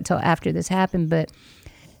even know it till after this happened, but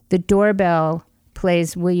the doorbell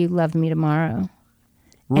plays "Will You Love Me Tomorrow?"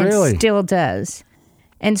 Really? And still does.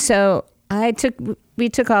 And so we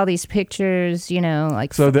took all these pictures,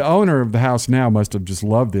 like So the owner of the house now must have just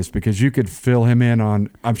loved this because you could fill him in on.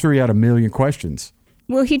 I'm sure he had a million questions.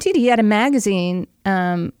 He did. He had a magazine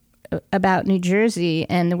about New Jersey,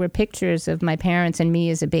 and there were pictures of my parents and me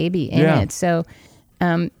as a baby in Yeah. it. So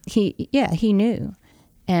he knew,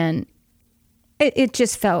 and it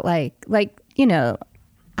just felt like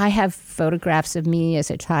I have photographs of me as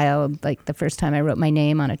a child, like the first time I wrote my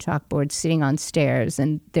name on a chalkboard, sitting on stairs,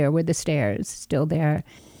 and there were the stairs still there.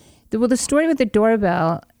 The story with the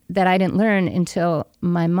doorbell that I didn't learn until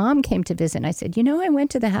my mom came to visit. And I said, I went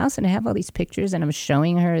to the house and I have all these pictures and I'm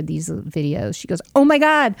showing her these videos. She goes, oh my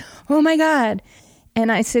God.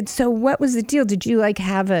 And I said, so what was the deal? Did you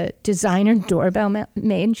have a designer doorbell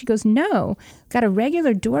made? And she goes, no, got a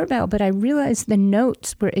regular doorbell, but I realized the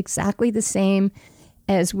notes were exactly the same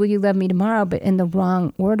as "Will You Love Me Tomorrow," but in the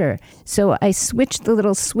wrong order. So I switched the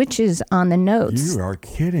little switches on the notes. You are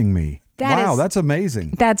kidding me. That is- that's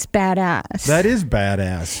amazing. That's badass. That is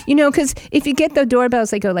badass. Because if you get the doorbells,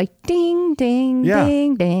 they go like ding, ding, Yeah.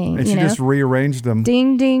 ding, ding. And she just rearranged them.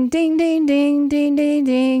 ding, ding, ding, ding, ding, ding, ding,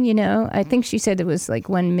 ding. I think she said it was like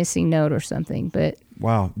one missing note or something. But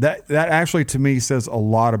Wow. That actually to me says a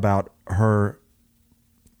lot about her,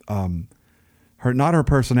 not her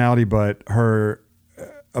personality, but her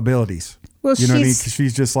abilities. Well, you know what I mean? she's- 'Cause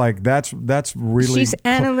she's just like, that's really, she's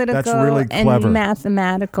analytical that's really clever. and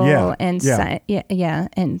mathematical Yeah, and yeah.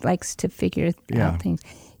 and likes to figure Yeah. out things.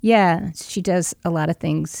 Yeah, she does a lot of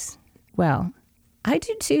things well. I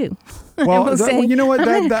do too. Well, will say. you know what?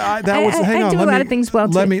 That was. Hang I on. do a lot of things well,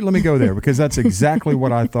 Let too. me go there because that's exactly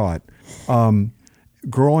what I thought.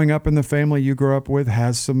 Growing up in the family you grew up with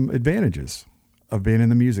has some advantages of being in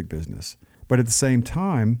the music business, but at the same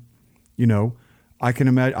time, I can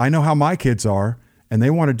imagine. I know how my kids are, and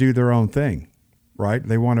they want to do their own thing, right?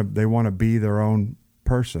 They want to be their own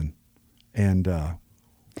person, and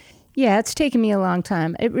Yeah, it's taken me a long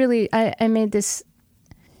time. It really, I made this.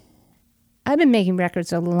 I've been making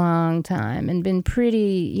records a long time and been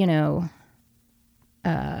pretty,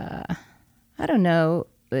 I don't know.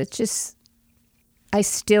 It's just, I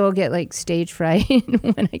still get like stage fright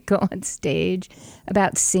when I go on stage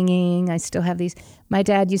about singing. I still have these. My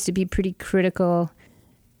dad used to be pretty critical.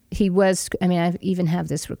 He was, I even have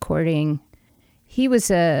this recording. He was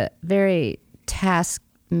a very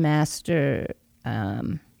taskmaster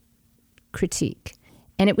critique.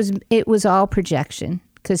 And it was all projection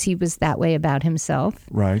because he was that way about himself.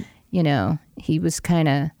 right. He was kind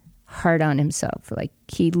of hard on himself. Like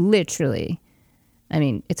he literally,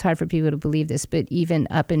 it's hard for people to believe this, but even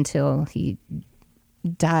up until he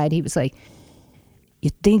died, he was like,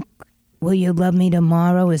 you think Will You Love Me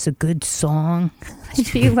Tomorrow is a good song.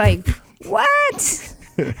 I'd be like, what?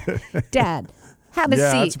 Dad, have a seat.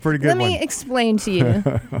 That's a pretty good Let one. me explain to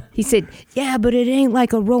you. He said, yeah, but it ain't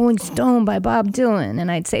like a Rolling Stone by Bob Dylan.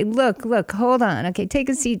 And I'd say, look, hold on. Okay, take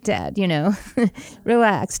a seat, Dad,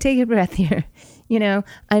 relax, take a breath here.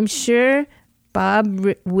 I'm sure Bob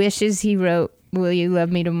wishes he wrote Will You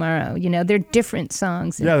Love Me Tomorrow. They're different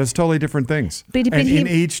songs. Yeah, there's totally different things. But and he- in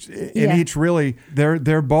each really,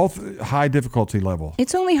 they're both high difficulty level.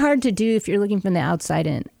 It's only hard to do if you're looking from the outside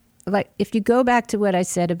in. Like, if you go back to what I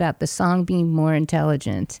said about the song being more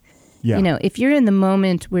intelligent, Yeah. if you're in the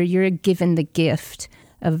moment where you're given the gift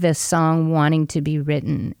of the song wanting to be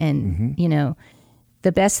written, and,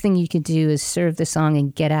 the best thing you could do is serve the song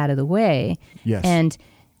and get out of the way. Yes. And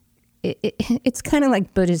it's kind of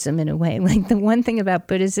like Buddhism in a way. Like, the one thing about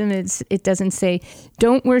Buddhism is it doesn't say,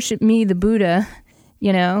 don't worship me, the Buddha.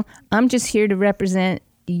 I'm just here to represent,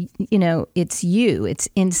 it's you. It's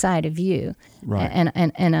inside of you. Right.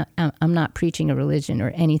 And I'm not preaching a religion or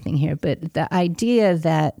anything here, but the idea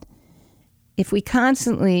that if we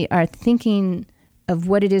constantly are thinking of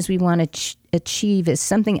what it is we want to achieve as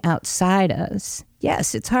something outside us,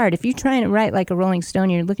 yes, it's hard. If you're trying to write like a Rolling Stone,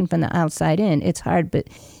 you're looking from the outside in, it's hard. But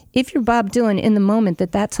if you're Bob Dylan in the moment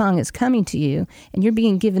that song is coming to you and you're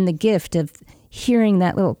being given the gift of hearing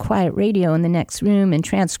that little quiet radio in the next room and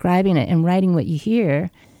transcribing it and writing what you hear,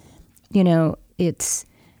 it's,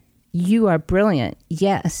 you are brilliant,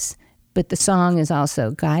 yes, but the song is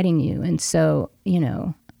also guiding you. And so,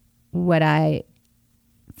 what I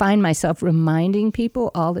find myself reminding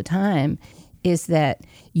people all the time is that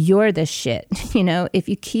you're the shit. If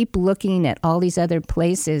you keep looking at all these other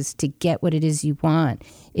places to get what it is you want,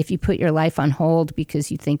 if you put your life on hold because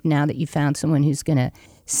you think now that you found someone who's going to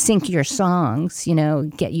sync your songs,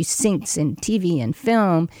 get you syncs in TV and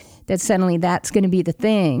film, that suddenly that's going to be the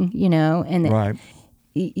thing, and that Right.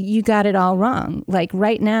 You got it all wrong. Like,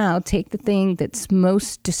 right now, take the thing that's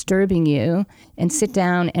most disturbing you and sit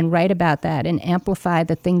down and write about that and amplify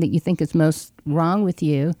the thing that you think is most wrong with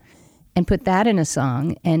you and put that in a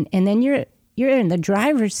song. And then you're in the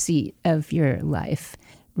driver's seat of your life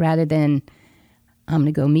rather than, I'm going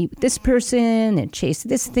to go meet with this person and chase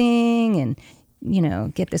this thing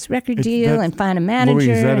and, get this record deal and find a manager.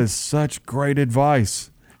 Louise, that is such great advice.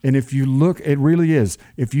 And if you look, it really is.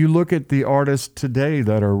 If you look at the artists today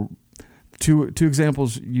that are two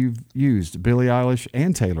examples you've used, Billie Eilish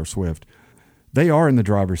and Taylor Swift, they are in the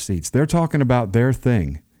driver's seats. They're talking about their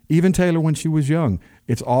thing. Even Taylor, when she was young,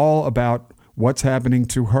 it's all about what's happening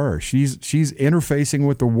to her. She's interfacing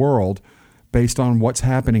with the world based on what's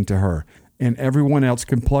happening to her. And everyone else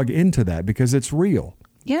can plug into that because it's real.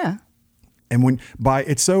 Yeah. And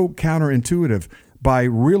it's so counterintuitive by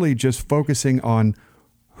really just focusing on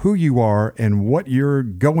who you are and what you're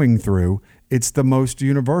going through, it's the most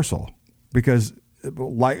universal because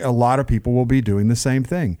like a lot of people will be doing the same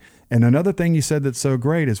thing. And another thing you said that's so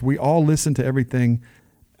great is we all listen to everything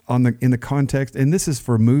in the context, and this is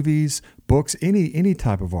for movies, books, any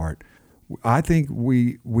type of art. I think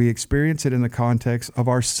we experience it in the context of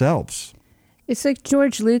ourselves. It's like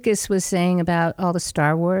George Lucas was saying about all the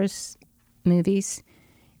Star Wars movies.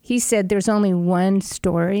 He said there's only one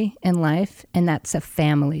story in life, and that's a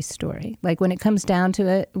family story. Like, when it comes down to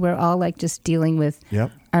it, we're all like just dealing with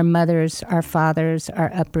our mothers, our fathers,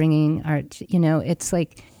 our upbringing, it's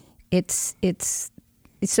like, it's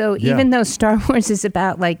so even though Star Wars is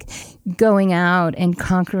about like going out and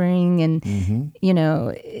conquering and,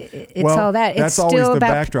 it's all that. That's it's always still the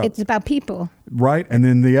about, backdrop. It's about people. Right. And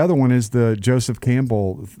then the other one is the Joseph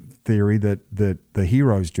Campbell theory that the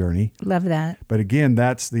hero's journey. Love that. But again,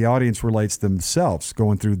 that's the audience relates themselves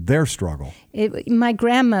going through their struggle. My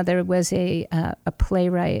grandmother was a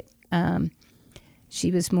playwright.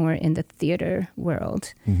 She was more in the theater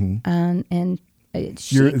world, and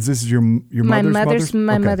this is your mother's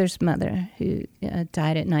mother's mother who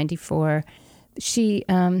died at 94. She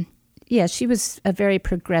was a very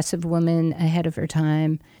progressive woman ahead of her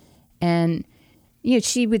time, and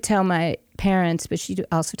she would tell my parents, but she'd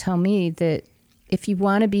also tell me that if you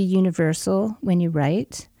want to be universal when you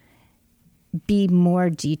write, be more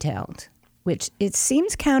detailed, which it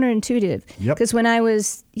seems counterintuitive. Because when I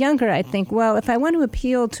was younger, I'd think, well, if I want to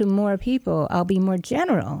appeal to more people, I'll be more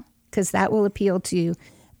general, because that will appeal to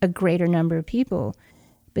a greater number of people.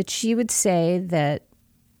 But she would say that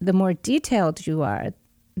the more detailed you are,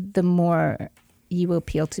 the more you will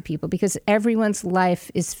appeal to people, because everyone's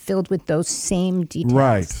life is filled with those same details.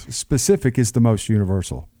 Right. Specific is the most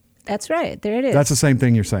universal. That's right. There it is. That's the same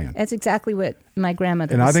thing you're saying. That's exactly what my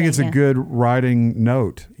grandmother and was I think saying, it's a good writing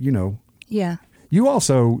note, Yeah. You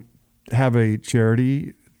also have a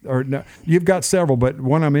charity or no, you've got several, but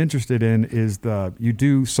one I'm interested in is you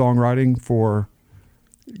do songwriting for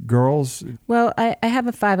girls. Well, I have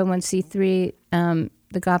a 501c3,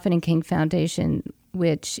 the Goffin and King Foundation,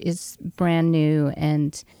 which is brand new,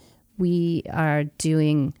 and we are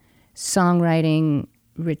doing songwriting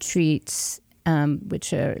retreats,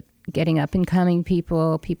 which are getting up and coming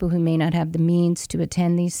people who may not have the means to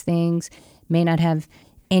attend these things, may not have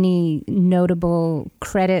any notable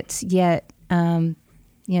credits yet,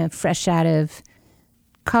 fresh out of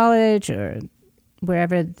college or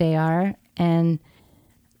wherever they are, and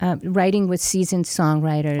writing with seasoned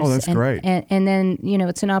songwriters. Oh, that's great. And then,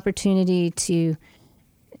 it's an opportunity to,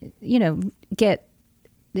 get,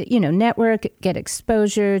 network, get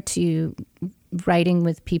exposure to writing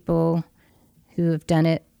with people who have done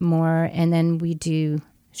it more. And then we do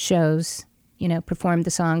shows, perform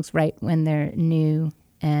the songs right when they're new.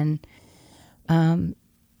 And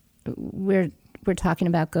we're talking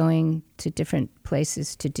about going to different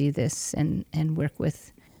places to do this and work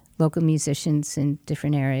with local musicians in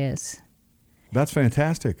different areas. That's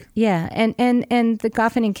fantastic. Yeah, and the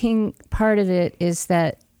Goffin and King part of it is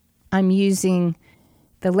that I'm using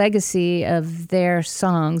the legacy of their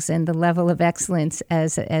songs and the level of excellence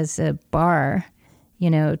as a bar,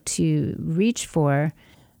 to reach for.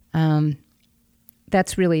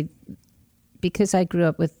 That's really because I grew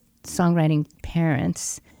up with songwriting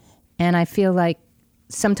parents, and I feel like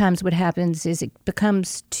sometimes what happens is it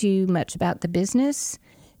becomes too much about the business,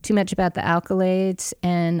 too much about the accolades,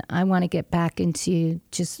 and I want to get back into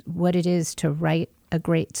just what it is to write a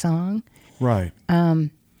great song. Right.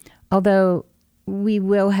 Although we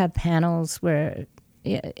will have panels where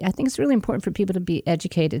I think it's really important for people to be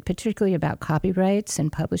educated, particularly about copyrights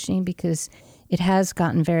and publishing, because it has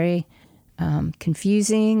gotten very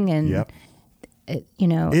confusing and yep. It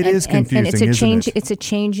is confusing, and it's a isn't it? It's a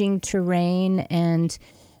changing terrain, and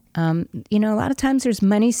a lot of times there's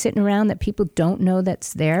money sitting around that people don't know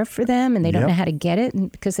that's there for them, and they don't Yep. know how to get it,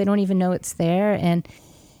 and because they don't even know it's there. And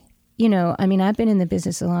I've been in the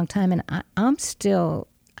business a long time, and I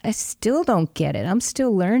still don't get it. I'm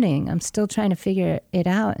still learning. I'm still trying to figure it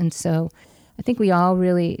out, and so I think we all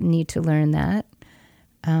really need to learn that.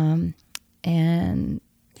 And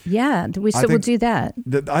yeah, we'll do that.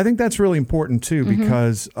 I think that's really important too,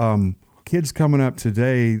 because kids coming up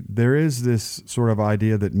today, there is this sort of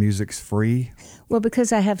idea that music's free. Well,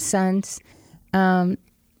 because I have sons, and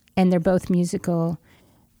they're both musical,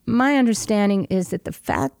 my understanding is that the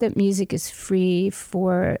fact that music is free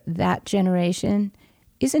for that generation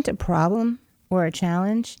isn't a problem or a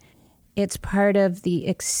challenge. It's part of the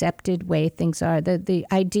accepted way things are. The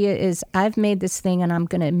idea is I've made this thing and I'm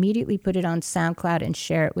going to immediately put it on SoundCloud and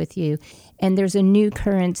share it with you. And there's a new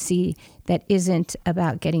currency that isn't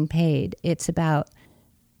about getting paid. It's about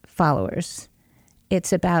followers.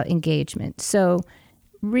 It's about engagement. So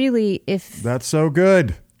really, That's so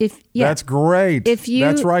good. That's great.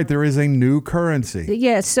 That's right. There is a new currency.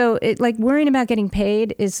 Yeah. So worrying about getting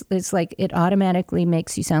paid is like it automatically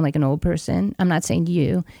makes you sound like an old person. I'm not saying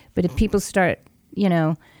you, but if people start,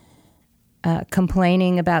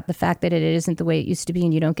 complaining about the fact that it isn't the way it used to be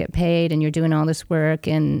and you don't get paid and you're doing all this work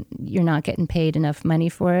and you're not getting paid enough money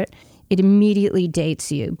for it, it immediately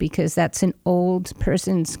dates you, because that's an old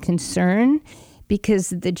person's concern, because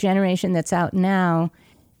the generation that's out now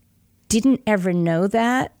didn't ever know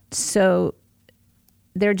that, so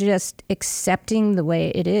they're just accepting the way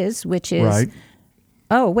it is, which is, right.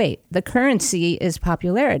 Oh, wait, the currency is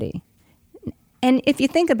popularity. And if you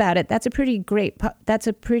think about it, that's a pretty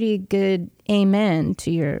good amen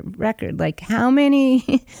to your record. Like how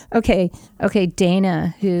many, okay,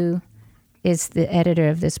 Dana, who is the editor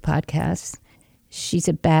of this podcast, she's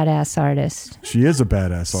a badass artist. She is a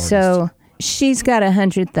badass artist. So she's got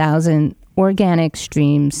 100,000 organic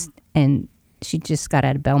streams, and she just got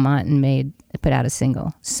out of Belmont and put out a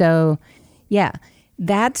single. So, yeah,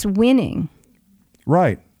 that's winning.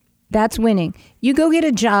 Right. That's winning. You go get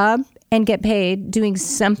a job and get paid doing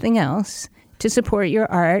something else to support your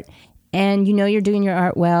art, and you're doing your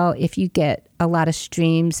art well if you get a lot of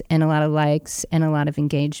streams and a lot of likes and a lot of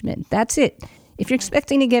engagement. That's it. If you're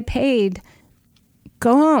expecting to get paid,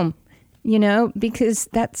 go home, because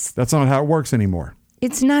that's not how it works anymore.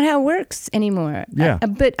 It's not how it works anymore. Yeah.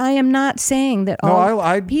 But I am not saying that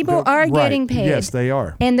people are getting paid. Yes, they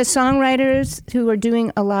are. And the songwriters who are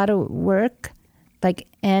doing a lot of work, like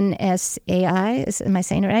NSAI, am I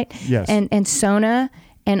saying it right? Yes. And Sona,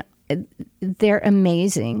 and they're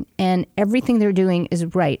amazing. And everything they're doing is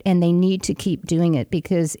right. And they need to keep doing it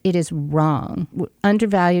because it is wrong.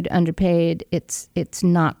 Undervalued, underpaid, it's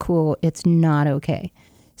not cool. It's not okay.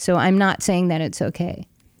 So I'm not saying that it's okay.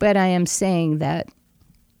 But I am saying that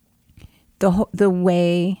the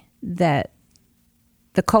way that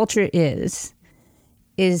the culture is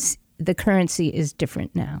the currency is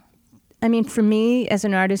different now. I mean, for me as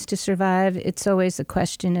an artist to survive, it's always a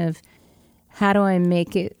question of how do I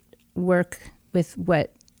make it work with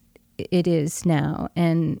what it is now?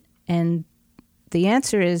 And the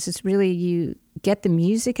answer is it's really you get the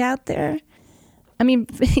music out there. I mean,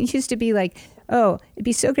 it used to be like, oh, it'd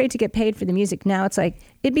be so great to get paid for the music. Now it's like,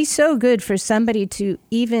 it'd be so good for somebody to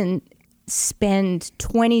even spend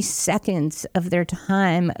 20 seconds of their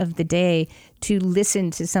time of the day to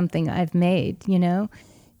listen to something I've made, you know?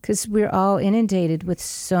 Because we're all inundated with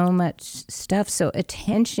so much stuff. So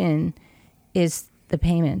attention is the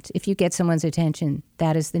payment. If you get someone's attention,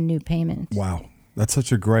 that is the new payment. Wow. That's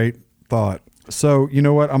such a great thought. So, you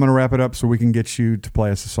know what? I'm going to wrap it up so we can get you to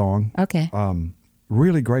play us a song. Okay.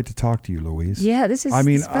 Really great to talk to you, Louise. Yeah, this is. I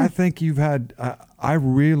mean, I think you've had. I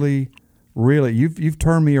really, you've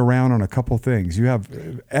turned me around on a couple things. You have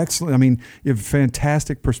excellent. I mean, you have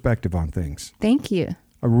fantastic perspective on things. Thank you.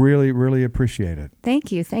 I really, really appreciate it.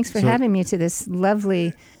 Thanks for having me to this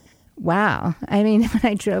lovely. Wow. I mean, when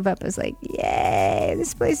I drove up, I was like, "Yay!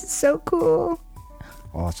 This place is so cool."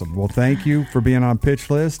 Awesome. Well, thank you for being on Pitch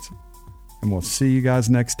List, and we'll see you guys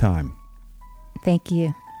next time. Thank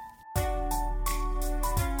you.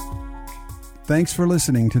 Thanks for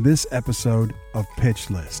listening to this episode of Pitch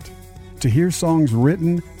List. To hear songs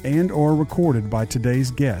written and or recorded by today's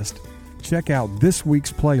guest, check out this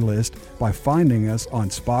week's playlist by finding us on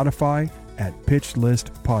Spotify at Pitch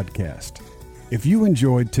List Podcast. If you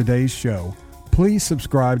enjoyed today's show, please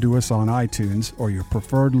subscribe to us on iTunes or your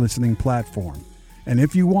preferred listening platform. And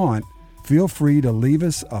if you want, feel free to leave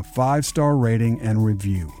us a 5-star rating and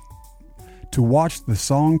review. To watch the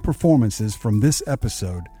song performances from this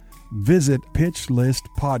episode, visit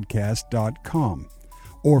pitchlistpodcast.com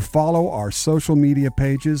or follow our social media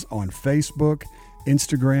pages on Facebook,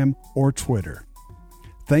 Instagram, or Twitter.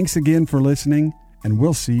 Thanks again for listening, and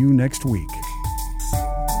we'll see you next week.